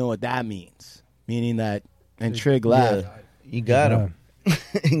like, you know what that means? Meaning that, and Trig laughed. You got him.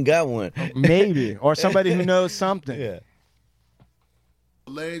 You got one. Maybe. Or somebody who knows something. Yeah.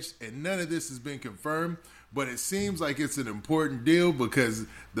 Alleged, and none of this has been confirmed, but it seems like it's an important deal because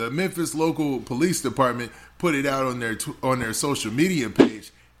the Memphis local police department put it out on their social media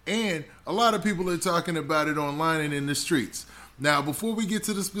page, and a lot of people are talking about it online and in the streets. Now, before we get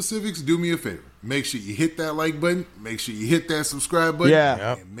to the specifics, do me a favor. Make sure you hit that like button. Make sure you hit that subscribe button.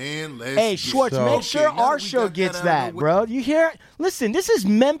 Yeah. And man, Hey, Schwartz, make sure our show gets that, bro. You hear it? Listen, this is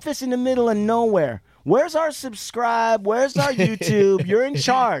Memphis in the middle of nowhere. Where's our subscribe? Where's our YouTube? You're in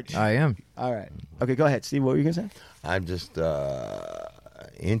charge. I am. All right. Okay, go ahead, Steve. What were you going to say? I'm just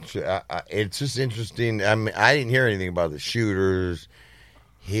it's just interesting. I mean, I didn't hear anything about the shooters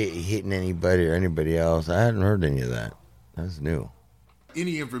hitting anybody or anybody else. I hadn't heard any of that. That's new.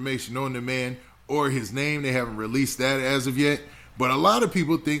 Any information on the man or his name, they haven't released that as of yet. But a lot of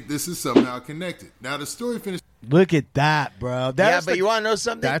people think this is somehow connected. Now, the story finished. Look at that, bro. But you want to know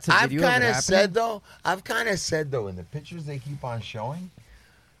something? That's a I've video kind of of it said though, in the pictures they keep on showing,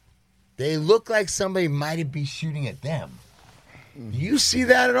 they look like somebody might be shooting at them. Do you see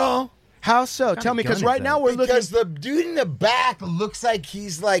that at all? How so? Tell me, because right now we're looking. Because the dude in the back looks like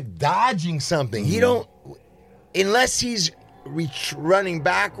he's like dodging something. He don't, unless he's running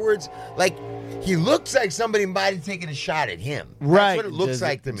backwards. Like he looks like somebody might have taken a shot at him. Right. That's what it looks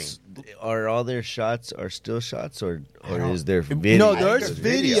like to me. Are all their shots are still shots, or is there video? No, there's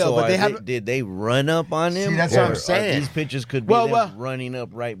video, So but they haven't. Did they run up on him? See, that's what I'm saying. These pictures could be them running up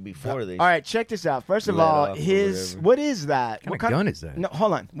right before they. All right, check this out. First of let all, off or his whatever. what is that? What kind of gun is that? No,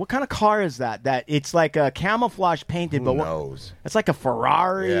 hold on. What kind of car is that? That it's like a camouflage painted, but Who knows? it's like a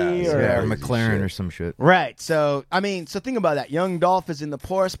Ferrari Yeah, or Yeah, or Crazy McLaren shit. or some shit. right. So I mean, so think about that. Young Dolph is in the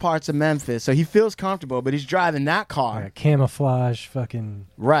poorest parts of Memphis, so he feels comfortable, but he's driving that car. Yeah, camouflage, fucking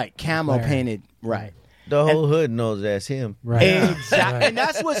Right, camo McLaren. painted. Right. The whole hood knows that's him. right. Exactly. Right. And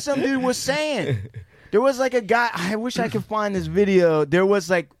that's what some dude was saying. There was like a guy, I wish I could find this video. There was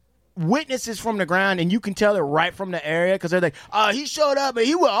like witnesses from the ground, and you can tell they're right from the area because they're like, he showed up, and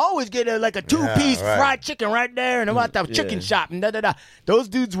he would always get like a two-piece fried chicken right there and about that chicken shop and da-da-da. Those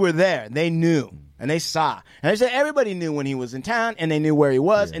dudes were there. They knew. And they saw. And they said everybody knew when he was in town, and they knew where he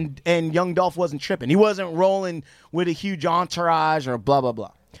was, and young Dolph wasn't tripping. He wasn't rolling with a huge entourage or blah, blah,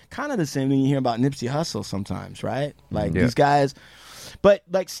 blah. Kind of the same thing you hear about Nipsey Hussle sometimes, right? Like these guys. But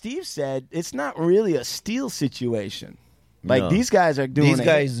like Steve said, it's not really a steal situation. Like these guys are doing These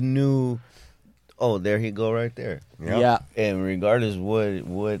guys knew. Oh, there he go right there. Yep. Yeah. And regardless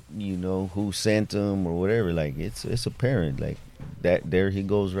what who sent them or whatever, like it's apparent. Like there he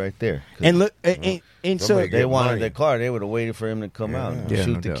goes right there. And look, and so If they wanted the car, they would have waited for him to come out and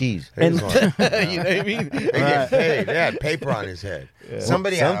shoot the keys. And you know what I mean? They get paid. They had paper on his head.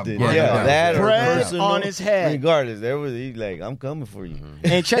 Somebody had Something. that or bread personal, on his head. Regardless, he's like, I'm coming for you.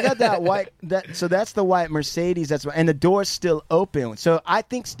 And check out that white. So that's the white Mercedes. And the door's still open. So I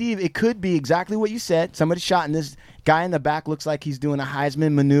think, Steve, it could be exactly what you said. Somebody shot, and this guy in the back looks like he's doing a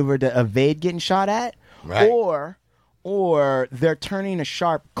Heisman maneuver to evade getting shot at, Right. or they're turning a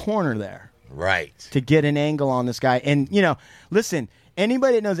sharp corner there, right, to get an angle on this guy. And listen.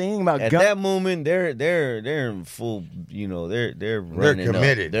 Anybody that knows anything about at that moment, they're in full. They're running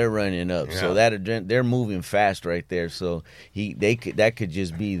committed. Up. They're running up. Yeah. So they're moving fast right there. So that could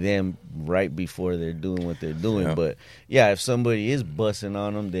just be them right before they're doing what they're doing. Yeah. But yeah, if somebody is busting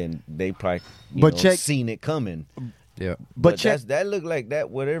on them, then they probably seen it coming. Yeah, but that looked like that.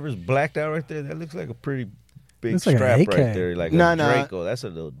 Whatever's blacked out right there, that looks like a pretty big Looks like strap an AK. right there, like No, a no. Draco. That's a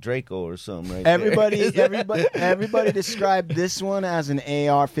little Draco or something right everybody described this one as an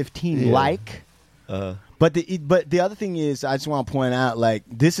AR-15 like. But the other thing is, I just want to point out, like,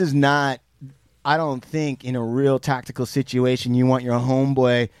 this is not. I don't think in a real tactical situation you want your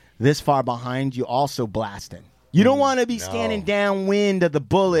homeboy this far behind you also blasting. You don't want to be standing downwind of the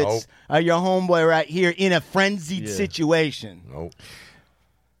bullets of your homeboy right here in a frenzied situation. Nope.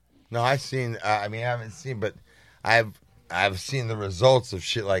 No, I've seen. I haven't seen, but I've seen the results of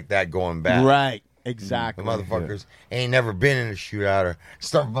shit like that going back. Right. Exactly. The motherfuckers ain't never been in a shootout or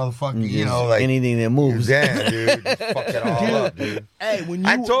stuff, motherfucking. Like anything that moves. Damn, dude, just fuck it all up, dude. Hey,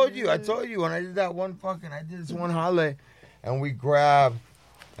 I told you when I did that one I did this one holiday, and we grabbed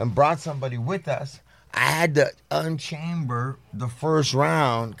and brought somebody with us. I had to unchamber the first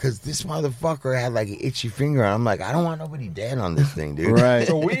round because this motherfucker had like an itchy finger. I'm like, I don't want nobody dead on this thing, dude. Right.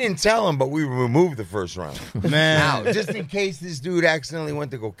 So we didn't tell him, but we removed the first round. Man. Now, just in case this dude accidentally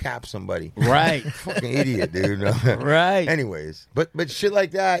went to go cap somebody. Right. Fucking idiot, dude. Right. Anyways, but shit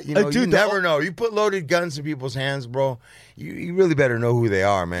like that, Dude, you never know. You put loaded guns in people's hands, bro. You really better know who they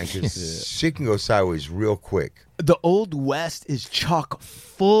are, man, because shit can go sideways real quick. The Old West is chock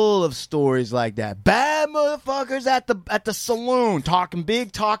full of stories like that. Bad motherfuckers at the saloon talking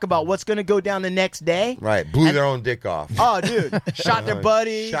big talk about what's going to go down the next day. Right. Blew their own dick off. Oh, dude. Shot their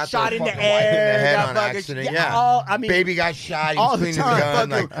buddy. Shot their in the fucking wife in air. the head got on fucking- accident. Yeah. Yeah. Baby got shot. He all was the cleaning time.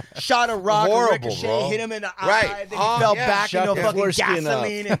 the gun. Fucking shot a rock, horrible, ricochet, bro. hit him in the Right. eye. Then he fell back Shot into their fucking foreskin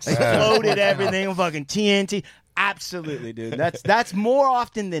gasoline, off. exploded everything, fucking TNT. Absolutely, dude. That's more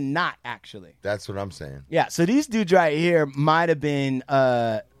often than not, actually. That's what I'm saying. Yeah, so these dudes right here might have been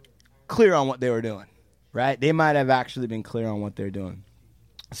clear on what they were doing, right? They might have actually been clear on what they're doing.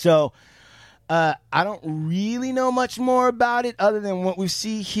 So I don't really know much more about it other than what we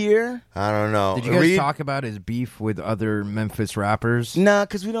see here. I don't know. Did you guys talk about his beef with other Memphis rappers? No,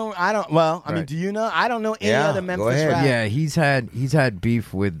 because I mean, do you know? I don't know any other Memphis rappers. Yeah, he's had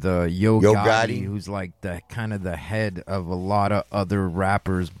beef with Yo Gotti, Gotti, who's like the kind of the head of a lot of other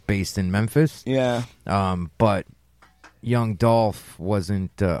rappers based in Memphis. Yeah. But Young Dolph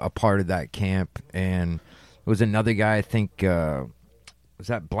wasn't a part of that camp, and it was another guy, I think, was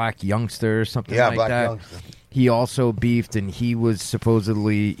that Black Youngster or something like Black that? Youngster. He also beefed, and he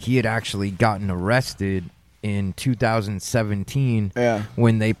had actually gotten arrested in 2017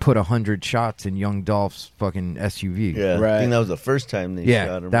 when they put 100 shots in Young Dolph's fucking SUV. Yeah, Right. I think that was the first time they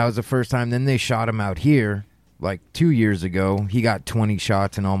shot him. That was the first time. Then they shot him out here like 2 years ago. He got 20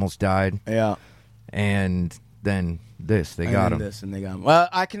 shots and almost died. Yeah. And then they got him. Well,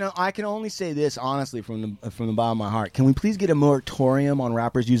 I can only say this honestly from the bottom of my heart. Can we please get a moratorium on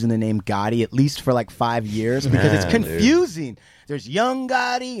rappers using the name Gotti at least for like 5 years because it's confusing. There's Young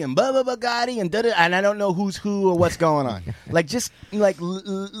Gotti and blah blah blah Gotti and da da, and I don't know who's who or what's going on. Like just like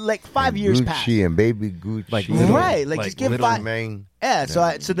 5 years past. Gucci and Baby Gucci. Like just give Little 5. Maine. Yeah,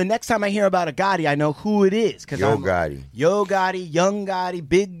 so the next time I hear about a Gotti, I know who it is. Yo Gotti. Yo Gotti, Young Gotti,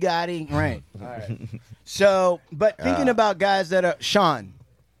 Big Gotti. Right. All right. So, but thinking about guys that are... Sean.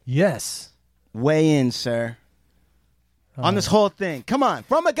 Yes. Weigh in, sir. On this whole thing. Come on.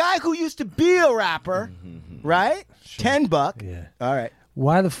 From a guy who used to be a rapper, right? Sure. $10. Yeah. All right.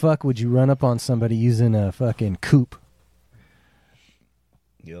 Why the fuck would you run up on somebody using a fucking coupe?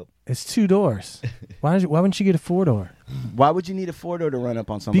 Yep. It's 2 doors. Why wouldn't you get a 4-door? Why would you need a 4-door to run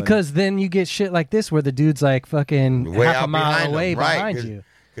up on somebody? Because then you get shit like this where the dude's like fucking Way half out a mile behind away him, right, behind 'cause you.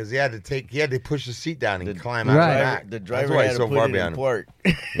 Because he had to push the seat down and climb out Right. the back. The driver That's why had he's to so put far it in behind him. park.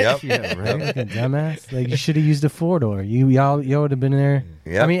 Yep. Yeah, right. Like a dumbass. Like you should have used a 4-door. Y'all would have been there.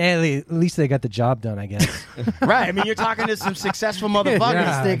 Yep. I mean, at least they got the job done, I guess. Right. I mean, you're talking to some successful motherfuckers.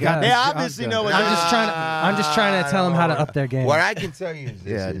 Yeah, they yeah. obviously know what I'm they're just trying to tell them how to up their game. What I can tell you is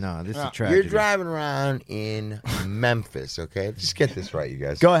this. This is a tragedy. You're driving around in Memphis, okay? Just get this right, you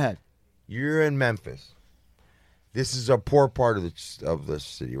guys. Go ahead. You're in Memphis. This is a poor part of the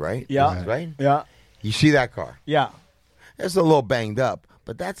city, right? Yeah. Right? Yeah. You see that car. Yeah. It's a little banged up,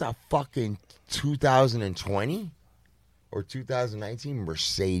 but that's a fucking 2020 or 2019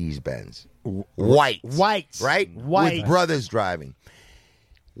 Mercedes-Benz. White. Right? White. With brothers driving.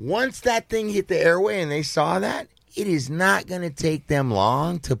 Once that thing hit the airway and they saw that, it is not going to take them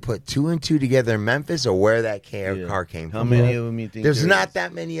long to put 2 and 2 together in Memphis or where that car came from. How many of them you think There's there not is?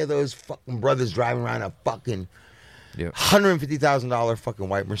 that many of those fucking brothers driving around a fucking Yep. $150,000 fucking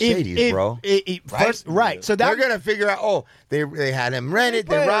white Mercedes, bro. First, right. So They're gonna figure out. they had him rented.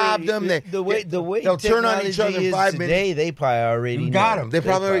 They robbed him. The way they'll turn on each other in technology 5 is minutes. today, they probably already Got know. him. They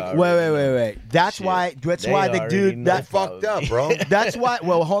probably already- Wait. That's Shit. why. That's They why the already dude know that fucked up, bro. That's why.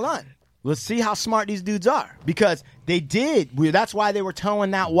 Well, hold on. Let's see how smart these dudes are because they did. That's why they were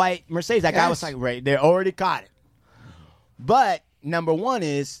towing that white Mercedes. That guy was like, right, they already caught it. But number one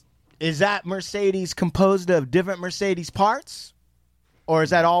is that Mercedes composed of different Mercedes parts, or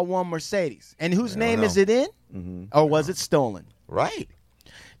is that all one Mercedes? And whose name is it in, or was it stolen? Right.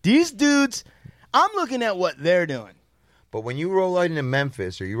 These dudes, I'm looking at what they're doing. But when you roll into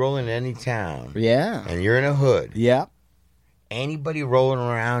Memphis or you roll into any town, Yeah. and you're in a hood, Yeah. anybody rolling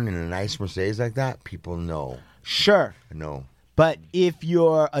around in a nice Mercedes like that, people know. Sure. No. But if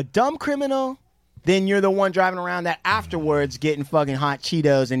you're a dumb criminal, then you're the one driving around that afterwards getting fucking hot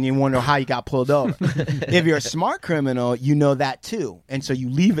Cheetos and you wonder how you got pulled over. If you're a smart criminal, you know that too. And so you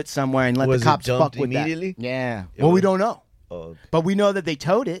leave it somewhere and let Was the it cops fuck dumped with immediately? that. Yeah. It Well, we was- don't know. Oh, But we know that they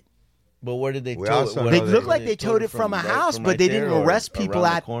towed it. but where did they We tow also it? know They that- looked like they towed it from a house, but they didn't arrest people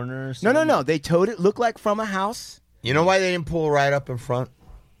around at... the corner or No. something? They towed it, looked like from a house. You know why they didn't pull right up in front?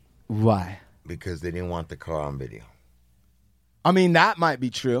 Why? Because they didn't want the car on video. I mean, that might be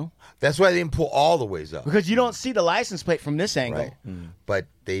true. That's why they didn't pull all the ways up. Because you don't see the license plate from this angle. Right. But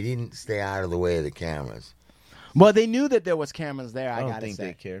they didn't stay out of the way of the cameras. Well, they knew that there was cameras there, I I don't gotta think say.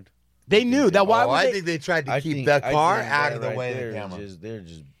 they cared. They knew that. Why would I they? think they tried to I keep think- that I car think out that of the right way there of the is camera. they're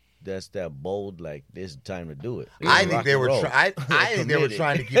just that's that bold. Like this is the time to do it. I think they were. Rock and roll. I think they were Committed.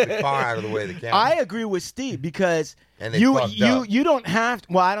 trying to keep the car out of the way of the camera. I agree with Steve because And they you fucked up. you don't have.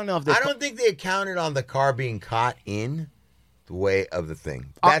 Well, I don't know if they. I don't think they counted on the car being caught in the way of the thing.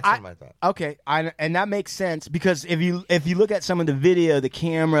 That's what I thought. Okay, and that makes sense because if you look at some of the video, the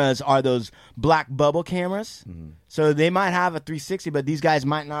cameras are those black bubble cameras. So they might have a 360, but these guys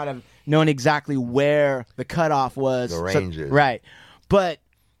might not have known exactly where the cutoff was. The range is. Right, but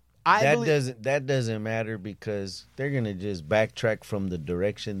I believe, That doesn't matter because they're gonna just backtrack from the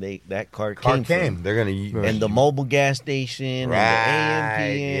direction that car Car came from. They're gonna And the mobile gas station, Right, and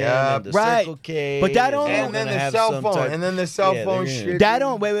the AMPM, yep. and the Right. Circle K, But that only- and then gonna the have cell some phone, type- and then the cell Yeah, phone they're gonna- shit. that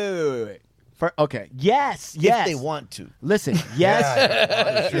don't wait. Okay, yes, If yes. they want to. Listen,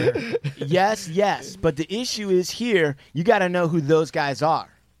 yes, Yeah, sure. yes. But the issue is here, you got to know who those guys are.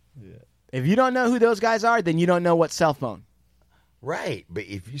 If you don't know who those guys are, then you don't know what cell phone. Right, but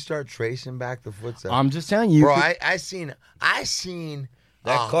if you start tracing back the footsteps, I'm just telling you. bro. I seen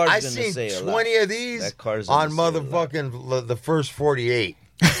That car's I gonna seen say a lot. 20 of these That car's on gonna say a lot. motherfucking the first 48,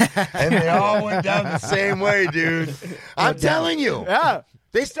 and they all went down the same way, dude. I'm telling you. Yeah.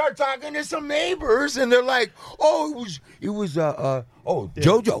 They start talking to some neighbors, and they're like, "Oh, it was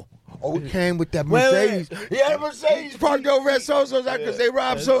JoJo. Oh, we came with that Mercedes. He had a Mercedes parked over at so-so's because they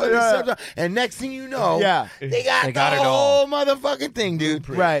robbed so. And next thing you know, Yeah. they got got the it all. whole motherfucking thing, dude.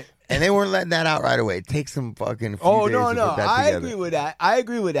 Right. And they weren't letting that out right away. It takes them fucking a few Oh, days no. to put that I together. agree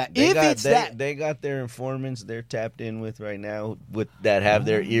with that. They If got, it's that. they got their informants they're tapped in with right now that have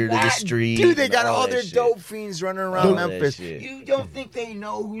their ear to the That- street. Dude, they and got all that their shit. dope fiends running around All that Memphis. shit. You don't think they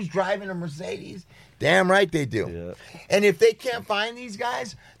know who's driving a Mercedes? Damn right they do. Yeah. And if they can't find these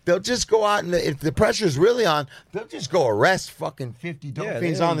guys, they'll just go out and if the pressure's really on, they'll just go arrest fucking 50 dope Yeah,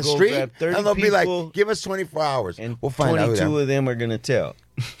 fiends they'll on the go street, grab 30 and they'll be people, like, "Give us 24 hours, And we'll find out." 22 of them are gonna tell.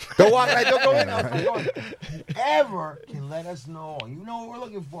 They'll walk right. They'll go in. Whoever can let us know. You know what we're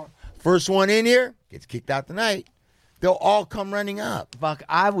looking for. First one in here gets kicked out tonight. They'll all come running up. Fuck,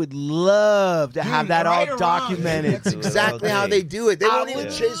 I would love to have that right all around. documented. That's exactly how they do it. They won't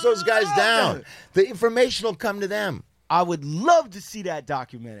even chase those guys down. The information will come to them. I would love to see that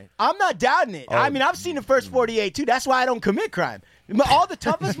documented. I'm not doubting it. I mean, I've seen the first 48 too. That's why I don't commit crime. All the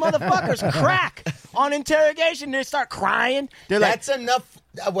toughest motherfuckers crack on interrogation. They start crying. They're That's enough.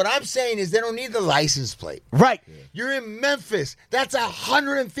 What I'm saying is they don't need the license plate. Right. You're in Memphis. That's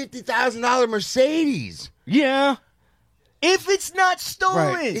 $150,000 Mercedes. Yeah. If it's not stolen.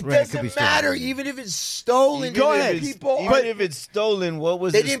 Right. It Right, it could doesn't be stolen. matter, even if it's stolen. Go ahead. Even if it's stolen, what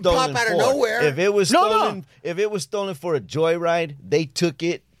was They it didn't stolen pop out of for? nowhere. If it was No, stolen, if it was stolen for a joyride, they took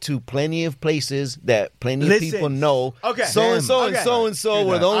it to plenty of places that plenty of people know. Okay. So and so and Okay. so and so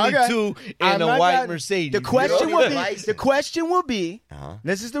were the only Okay. two I'm in a not white done. Mercedes. The question You will don't be. need a license. The question will be.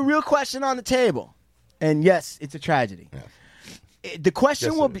 This is the real question on the table, and yes, it's a tragedy. The question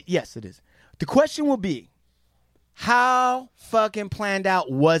Yes, will it be. Yes, it is. The question will be, how fucking planned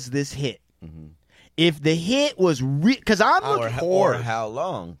out was this hit? If the hit was because I'm looking or how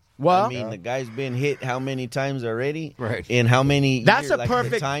long? Well, I mean, the guy's been hit how many times already? Right. In how many That's years? a Like, the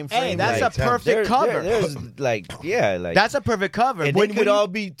perfect time hey, frame? that's Like, a perfect cover. There's like, yeah, like That's a perfect cover. and When- it could when you- all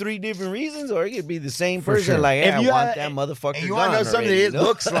be three different reasons, or it could be the same For person. sure. Like, hey, If I you want had- that motherfucker And you want want to know something? already, It you know?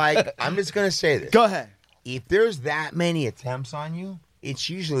 looks like, I'm just going to say this. Go ahead. If there's that many attempts on you,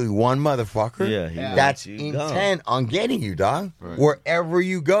 it's usually one motherfucker Yeah, he that's wants you intent on getting you, dog, wherever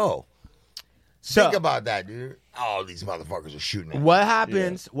you go. So Think about that, dude. All these motherfuckers are shooting at you. what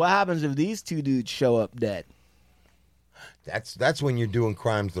happens? What happens if these two dudes show up dead? That's when you're doing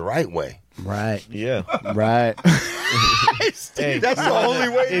crimes the right way. Right. Yeah. Right. Hey, That's the only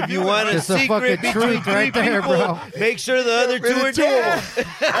way. if you want a It's a secret fucking between truth right three there, people, bro. make sure the other two are dead.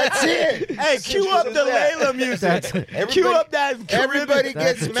 That's it. Hey, cue up the Layla music. Cue up that. Everybody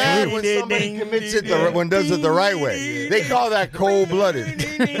That's gets the mad truth. when somebody commits it when does it the right way. They call that cold-blooded.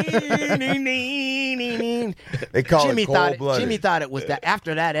 They call Jimmy it thought cold-blooded. Jimmy thought it was that.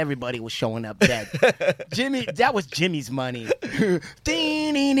 After that, everybody was showing up dead. That was Jimmy's money.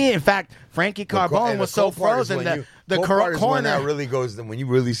 In fact, Frankie Carbone was so frozen that the cold part is when that corner. really goes. When you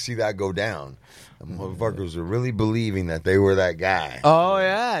really see that go down, the motherfuckers are really believing that they were that guy. Oh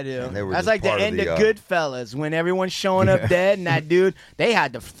yeah, dude. And they were That's just like the part of end the, of Goodfellas when everyone's showing up dead, and that dude they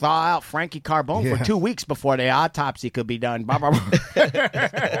had to thaw out Frankie Carbone for 2 weeks before the autopsy could be done. Blah, blah, blah.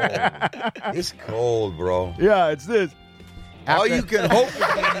 It's cold, bro. Yeah, it's this. All you can hope is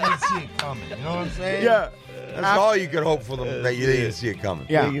that you didn't see it coming. You know what I'm saying? Yeah. That's all you can hope for them, that you didn't see it coming.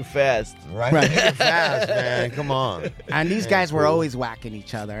 Yeah. Make it fast. Right? Make it fast, man. Come on. And these guys were always whacking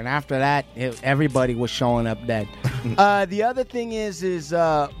each other. And after that, everybody was showing up dead. The other thing is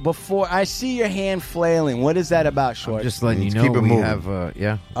before I see your hand flailing. What is that about, Short? Just letting you Let's know keep it we moving. have, you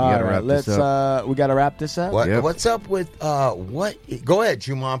All gotta right, wrap this up. we got to wrap this up. What, Yep. What's up with what? Go ahead,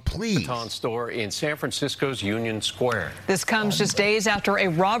 Juman, please. Store in San Francisco's Union Square. This comes just days after a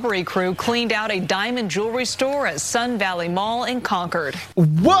robbery crew cleaned out a diamond jewelry store at Sun Valley Mall in Concord.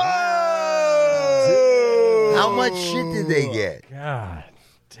 Whoa! How much shit did they get? God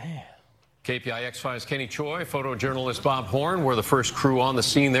damn. KPIX 5's Kenny Choi, photojournalist Bob Horn were the first crew on the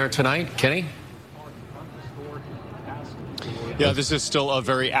scene there tonight. Kenny? Yeah, this is still a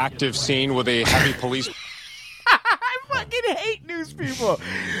very active scene with a heavy police. I fucking hate news people.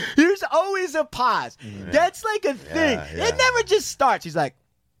 There's always a pause. That's like a thing. yeah. It never just starts. He's like,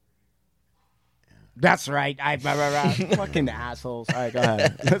 that's right. Fucking assholes. All right, go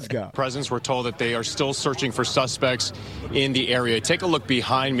ahead. Let's go. Presence, we're told that they are still searching for suspects in the area. Take a look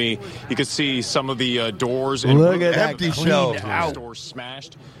behind me. You can see some of the doors and Look at that Empty cleaned shelves. out. Doors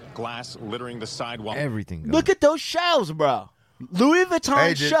smashed, glass littering the sidewalk. Everything. Look at those shelves, bro. Louis Vuitton Hey,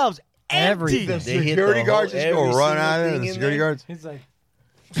 did- shelves. Empty. Everything. The They hit security the guards whole- just go every run single out of it. thing The in security there? guards. He's like,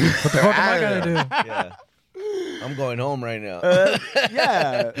 what the fuck am I gonna do? Yeah. I'm going home right now.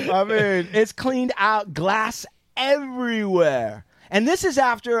 Yeah. I mean, it's cleaned out, glass everywhere. And this is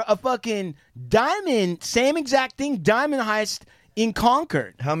after a fucking diamond, same exact thing, diamond heist in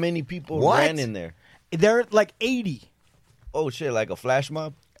Concord. How many people What? ran in there? They're like 80. Oh shit, like a flash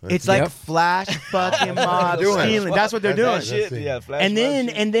mob? It's like flash fucking mob doing. stealing. That's what they're doing. That's Shit, it. yeah, flash And mob then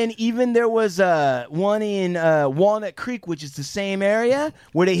shit. and then even there was one in Walnut Creek, which is the same area,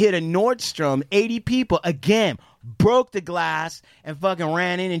 where they hit a Nordstrom. 80 people again broke the glass and fucking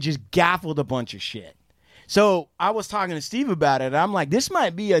ran in and just gaffled a bunch of shit. So I was talking to Steve about it. And I'm like, this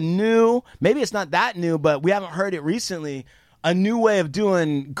might be a new, maybe it's not that new, but we haven't heard it recently. A new way of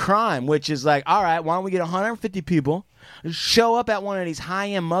doing crime, which is like, all right, why don't we get 150 people, show up at one of these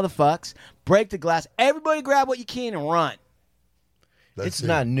high-end motherfucks, break the glass, everybody grab what you can and run. It's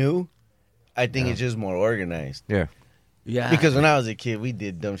not new. I think it's just more organized. Yeah. Yeah. Because when I was a kid, we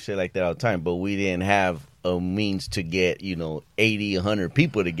did dumb shit like that all the time, but we didn't have a means to get, 80, 100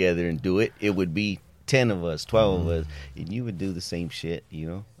 people together and do it. It would be 10 of us, 12 of us, and you would do the same shit,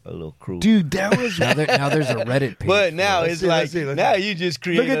 a little crew. Dude, there was now there's a Reddit page. But now Let's it's see, like let's see, let's now see. you just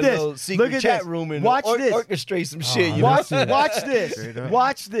create a little secret chat room and Watch this. orchestrate some shit. You Watch, know? watch this.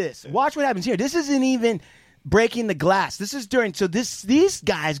 Watch this. Watch what happens here. This isn't even breaking the glass. This is during. So these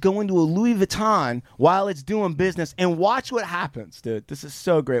guys go into a Louis Vuitton while it's doing business, and watch what happens, dude. This is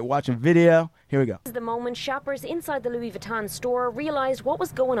so great. Watching video. Here we go. The moment shoppers inside the Louis Vuitton store realized what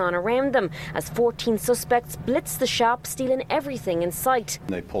was going on around them as 14 suspects blitzed the shop, stealing everything in sight.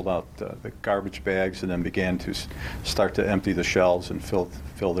 They pulled out the garbage bags and then began to start to empty the shelves and fill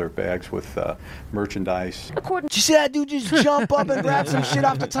their bags with merchandise. Did you see that dude just jump up and grab some shit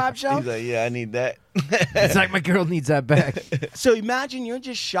off the top shelf? He's like, yeah, I need that. It's like my girl needs that bag. So imagine you're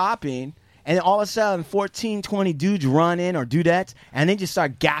just shopping, and all of a sudden 14, 20 dudes run in or dudettes, and they just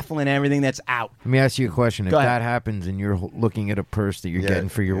start gaffling everything that's out. Let me ask you a question. If Go ahead. that happens and you're looking at a purse that you're Yeah, getting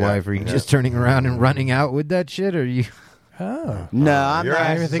for your yeah, wife, are you yeah. just turning around and running out with that shit, or are you? Oh. No, I'm Your not.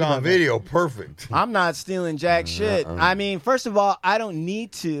 ass is on video. Perfect. I'm not stealing jack shit. I mean, first of all, I don't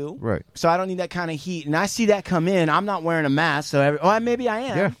need to. Right. So I don't need that kind of heat. And I see that come in. I'm not wearing a mask. So maybe I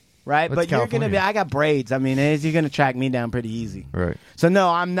am. Yeah. Right. That's But you're going to be, California. I got braids. I mean, you're going to track me down pretty easy. Right. So no,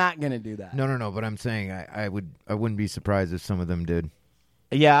 I'm not going to do that. No. But I'm saying I wouldn't be surprised if some of them did.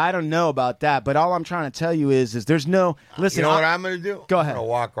 Yeah, I don't know about that. But all I'm trying to tell you is there's no, listen. You know what I'm going to do? Go I'm ahead. going to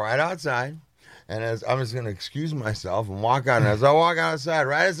walk right outside. And as I'm just going to excuse myself and walk out. And as I walk outside,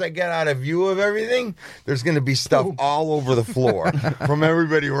 right as I get out of view of everything, there's going to be stuff all over the floor from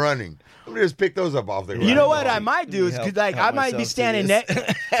everybody running. I'm going to just pick those up off the ground. You know what I might do is, Help- cause like, help I might be myself to standing this.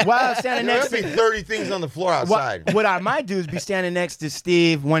 next, while I'm standing There'll next be to 30 things on the floor outside. What I might do is be standing next to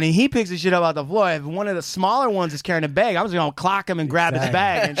Steve when he picks his shit up out the floor. If one of the smaller ones is carrying a bag, I'm just gonna clock him and grab his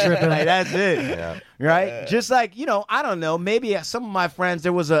bag and trip it. Like that's it, Yeah. right? Just like I don't know. Maybe some of my friends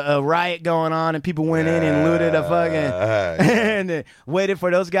there was a riot going on and people went in and looted a fucking and then waited for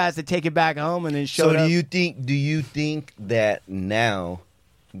those guys to take it back home and then showed So up. do you think that now,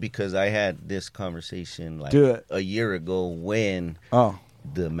 because I had this conversation like Do it. a year ago when Oh.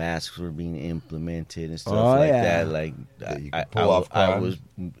 the masks were being implemented and stuff Oh, like yeah. that, like That you I, could pull off I crimes.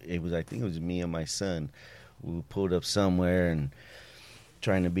 I think it was me and my son. We pulled up somewhere and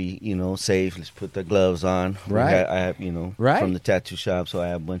trying to be, safe. Let's put the gloves on. Right. I have, Right. from the tattoo shop, so I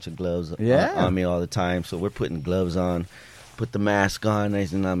have a bunch of gloves Yeah. on me all the time. So we're putting gloves on, put the mask on,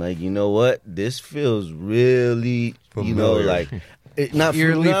 and I'm like, you know what? This feels really, Familiar. like not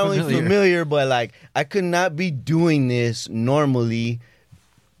Eerily only familiar. familiar, but like I could not be doing this normally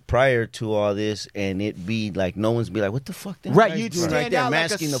prior to all this, and it be like no one's be like, what the fuck? Them Right, guys you'd doing stand right there, out like a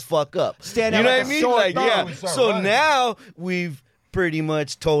masking the s- fuck up. stand you out know like what a I mean? sore Like, thumb yeah. and start So running. now we've pretty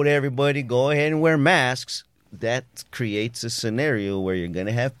much told everybody go ahead and wear masks. That creates a scenario where you're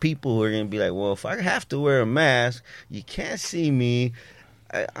gonna have people who are gonna be like, well, if I have to wear a mask, you can't see me.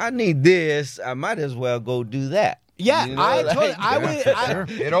 I need this. I might as well go do that. Yeah, You know, I like- totally, I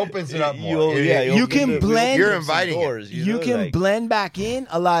would. It opens it up more. You can blend. You're inviting it. doors, You know, can like- blend back in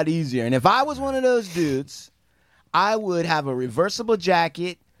a lot easier. And if I was one of those dudes, I would have a reversible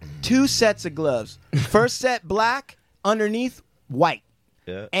jacket, 2 sets of gloves. First set black, underneath white.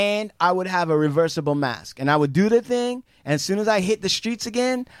 Yeah. And I would have a reversible mask. And I would do the thing. And as soon as I hit the streets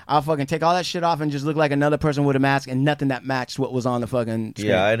again, I'll fucking take all that shit off and just look like another person with a mask and nothing that matched what was on the fucking screen.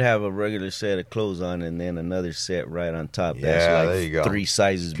 Yeah, I'd have a regular set of clothes on and then another set right on top. Yeah, That's like there you go. 3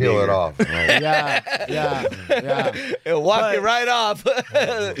 sizes Peel bigger. it off. Right. Yeah. And walk But- it right off. But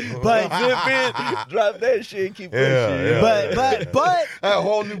Zip in, drop that shit, keep Yeah, pushing. yeah. but A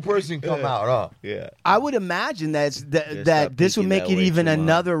whole new person come out, huh? Yeah. I would imagine that stop that this would thinking make that it way even too much.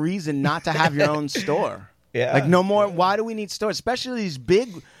 another reason not to have your own store. Yeah. Like no more. Why do we need stores, especially these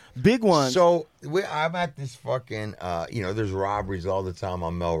big ones? So I'm at this fucking, there's robberies all the time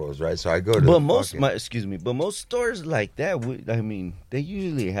on Melrose, right? So I go to But the most, fucking- but most stores like that, they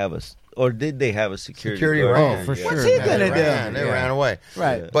usually have or did they have a security Security guard? ran. for Yeah. sure. What's he man. gonna They do? ran away.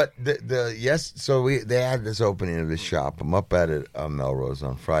 Right. But they had this opening of this shop. I'm up at it on Melrose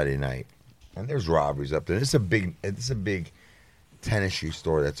on Friday night, and there's robberies up there. It's a big tennis shoe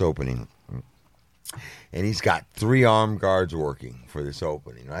store that's opening, and he's got 3 armed guards working for this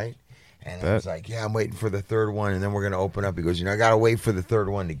opening, right? And I was like, yeah, I'm waiting for the third one, and then we're going to open up. He goes, I got to wait for the third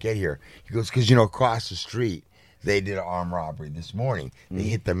one to get here. He goes, because, across the street, they did an armed robbery this morning. They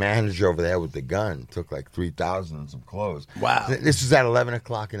hit the manager over there with the gun, took like $3,000 and some clothes. Wow. This was at 11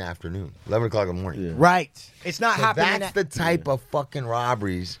 o'clock in the afternoon, 11 o'clock in the morning. Right. It's not So happening. that's the type of fucking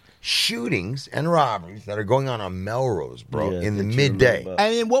robberies shootings and robberies that are going on Melrose, bro, Yeah, in the that you midday. remember.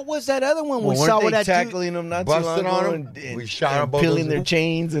 And then what was that other one we Well, saw weren't with they that dude? tackling them not too Busted long on ago them. and We shot and up both peeling those- their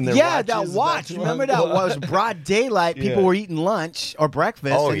chains and their Yeah, watches that not watch. too Remember long that ago. was broad daylight. People Yeah. were eating lunch or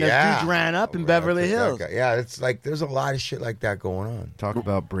breakfast, Oh, and yeah. those dudes ran up in Beverly Hills. Yeah, it's like there's a lot of shit like that going on. Talk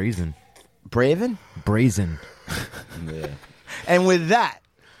about brazen. Braven? Brazen. Yeah. And with that,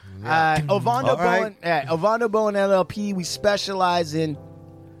 Ovando All right. Ovando Bowen LLP, we specialize in...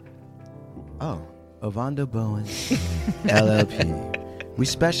 Ovando Bowen LLP. We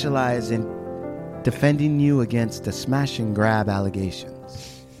specialize in defending you against the smash and grab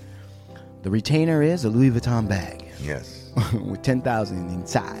allegations. The retainer is a Louis Vuitton bag. Yes. With $10,000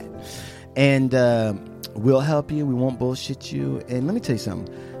 inside. And we'll help you. We won't bullshit you. And let me tell you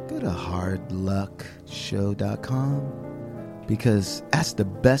something. Go to hardluckshow.com because that's the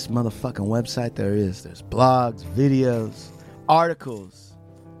best motherfucking website there is. There's blogs, videos, articles,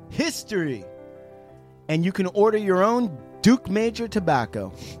 history. And you can order your own Duke Major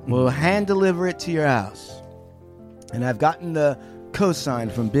tobacco. We'll hand deliver it to your house. And I've gotten the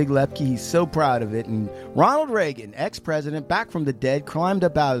cosign from Big Lepke. He's so proud of it. And Ronald Reagan, ex-president, back from the dead, climbed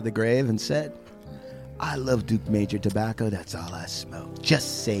up out of the grave and said, I love Duke Major tobacco. That's all I smoke.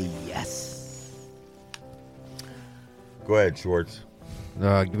 Just say yes. Go ahead, Schwartz.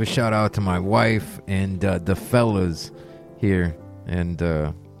 Give a shout out to my wife and the fellas here, and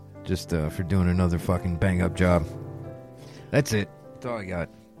just for doing another fucking bang up job. That's it. That's all I got.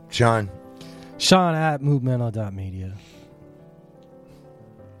 Sean at movemental.media.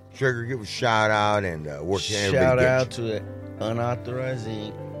 Trigger, give a shout out and work Shout out to the Unauthorized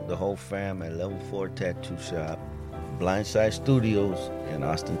Ink, the whole fam at Level 4 Tattoo Shop, Blindside Studios in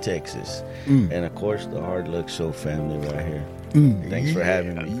Austin, Texas. And of course the Hard Luck Show family right here. Thanks for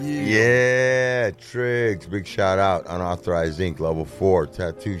having me. Yeah, Triggs, big shout out. Unauthorized Ink, Level 4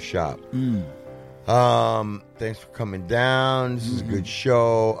 Tattoo Shop. Thanks for coming down. This is a good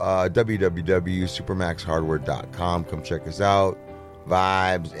show. www.supermaxhardware.com. Come check us out.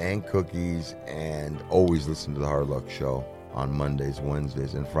 Vibes and cookies, and always listen to the Hard Luck Show on Mondays,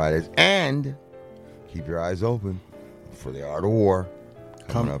 Wednesdays, and Fridays. And keep your eyes open for the Art of War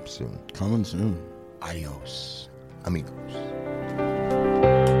coming up soon. Coming soon. Adios, amigos.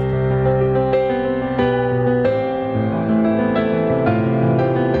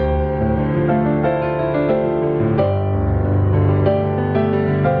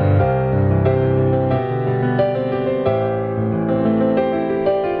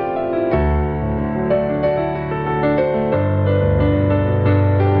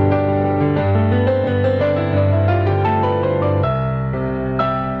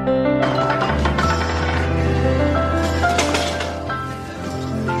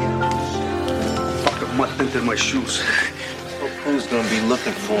 My shoes. Who's gonna be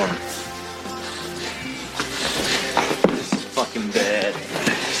looking for him? This is fucking bad.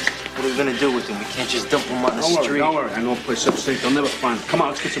 What are we gonna do with him? We can't just dump him on the street. Don't worry. I know a place upstate. They'll never find him. Come on,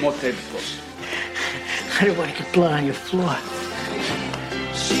 let's get some more tablecloths. I don't want to get blood on your floor.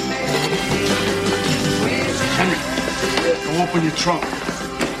 Henry, go open your trunk.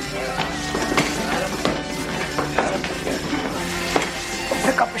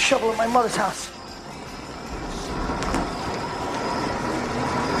 Pick up a shovel at my mother's house.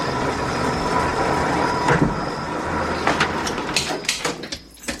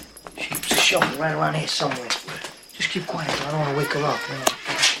 Right around here somewhere. Just keep quiet. I don't want to wake her up. You know.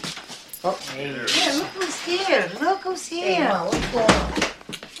 Oh, hey. Yeah, look who's here. Look who's here. Hey, Mom, what's going on?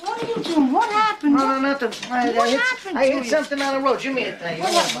 What are you doing? What happened? No, nothing. What happened I to hit you? something on the road. You mean it?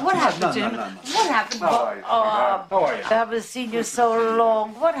 What happened to him? What happened? How are you? How are you? I haven't seen you so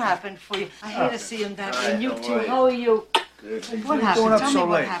long. What happened for you? I hate to see him that way. And you too. How are you? What happened? Going up Tell so me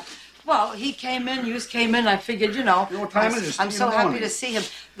what late? happened. Well, he came in, you came in. I figured, you know. You know what time it is? I'm so happy to see him.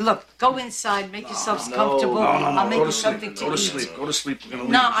 Look, go inside, make yourselves comfortable. I'll make Go you to sleep. something to Go to eat. sleep. Go to sleep. We're gonna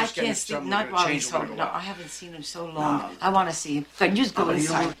leave. No, I Just get can't in sleep. trouble. Not We're while gonna he's change home. when we No, go I out. haven't seen him so long. I want to see him. Go, just go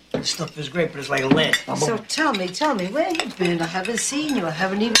inside. This stuff is great, but it's like a land. So tell me, where you been? I haven't seen you. You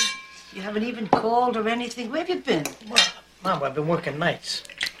haven't even called or anything. Where have you been? Well, Mom, I've been working nights.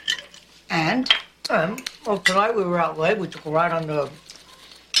 And? Well, tonight we were out late. We took a ride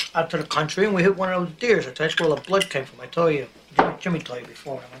out to the country, and we hit one of those deers. That's where the blood came from. I told you. Jimmy told you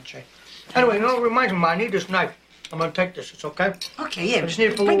before. Anyway, you know, it reminds me, I need this knife. I'm gonna take this. It's okay? Okay, yeah. I just need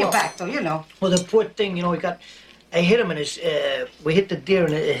it for a Bring little it while. back, though, you know. Well, the poor thing, you know, I hit him in his, we hit the deer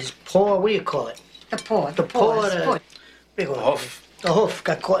in his paw. What do you call it? The paw. The paw. his The foot. hoof. The hoof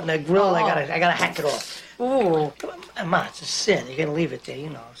got caught in that grill. I gotta hack it off. Ooh. Ma, it's a sin. You gotta leave it there,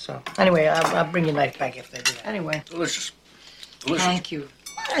 you know. So anyway, I'll bring your knife back if they do that. Anyway. Delicious. Thank you.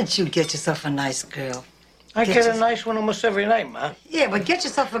 Why don't you get yourself a nice girl? I get a nice one almost every night, Ma. Yeah, but get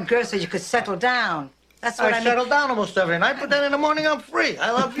yourself a girl so you could settle down. That's what I mean. settle down almost every night, but then in the morning I'm free.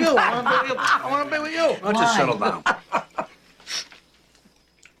 I love you. I want to be with you. Why don't you settle down?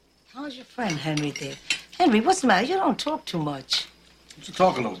 How's your friend Henry there? Henry, what's the matter? You don't talk too much. Why don't you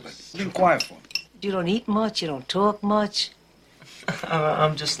talk a little bit? Be quiet for me. You don't eat much. You don't talk much.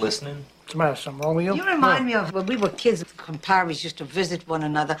 I'm just listening. What's the matter? Something wrong with you? You remind me of when we were kids. Comparis used to visit one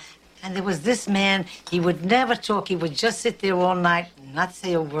another. And there was this man, he would never talk. He would just sit there all night and not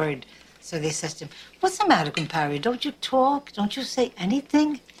say a word. So they said to him, what's the matter, Compari? Don't you talk? Don't you say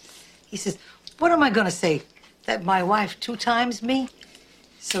anything? He says, what am I going to say? That my wife 2 times me?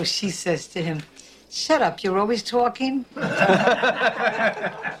 So she says to him, shut up, you're always talking.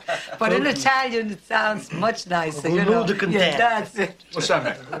 But in Italian, it sounds much nicer. You know? Yeah, that's it. What's that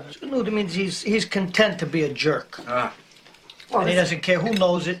mean? Nudo means he's content to be a jerk. And he doesn't care who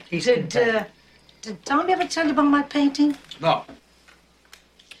knows it. He's content. Did Tony ever tell you about my painting? No.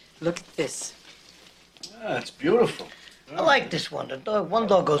 Look at this. It's beautiful. I like this one. The dog, one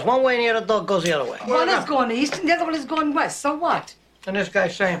dog goes one way and the other dog goes the other way. One is going east and the other one is going west. So what? And this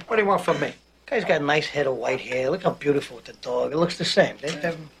guy's saying, what do you want from me? Guy's got a nice head of white hair. Look how beautiful with the dog. It looks the same.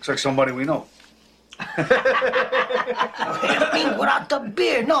 Looks like somebody we know. I mean, without the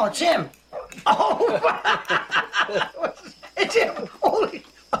beard. No, it's him. Oh, it's him. Holy.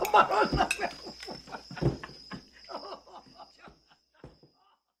 Oh, my God.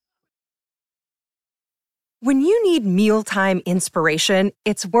 When you need mealtime inspiration,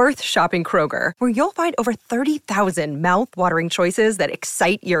 it's worth shopping Kroger, where you'll find over 30,000 mouth-watering choices that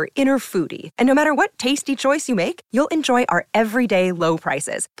excite your inner foodie. And no matter what tasty choice you make, you'll enjoy our everyday low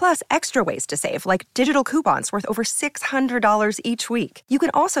prices, plus extra ways to save, like digital coupons worth over $600 each week. You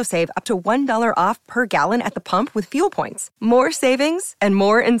can also save up to $1 off per gallon at the pump with fuel points. More savings and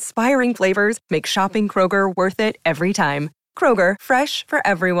more inspiring flavors make shopping Kroger worth it every time. Kroger, fresh for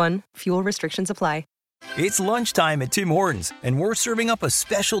everyone. Fuel restrictions apply. It's lunchtime at Tim Hortons, and we're serving up a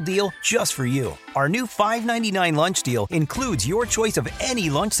special deal just for you. Our new $5.99 lunch deal includes your choice of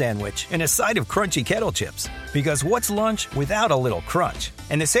any lunch sandwich and a side of crunchy kettle chips. Because what's lunch without a little crunch?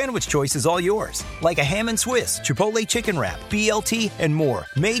 And the sandwich choice is all yours, like a ham and Swiss, Chipotle chicken wrap, BLT, and more,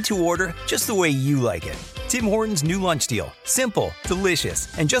 made to order just the way you like it. Tim Hortons' new lunch deal. Simple,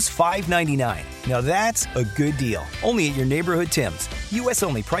 delicious, and just $5.99. Now that's a good deal. Only at your neighborhood Tim's. U.S.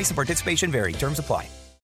 only. Price and participation vary. Terms apply.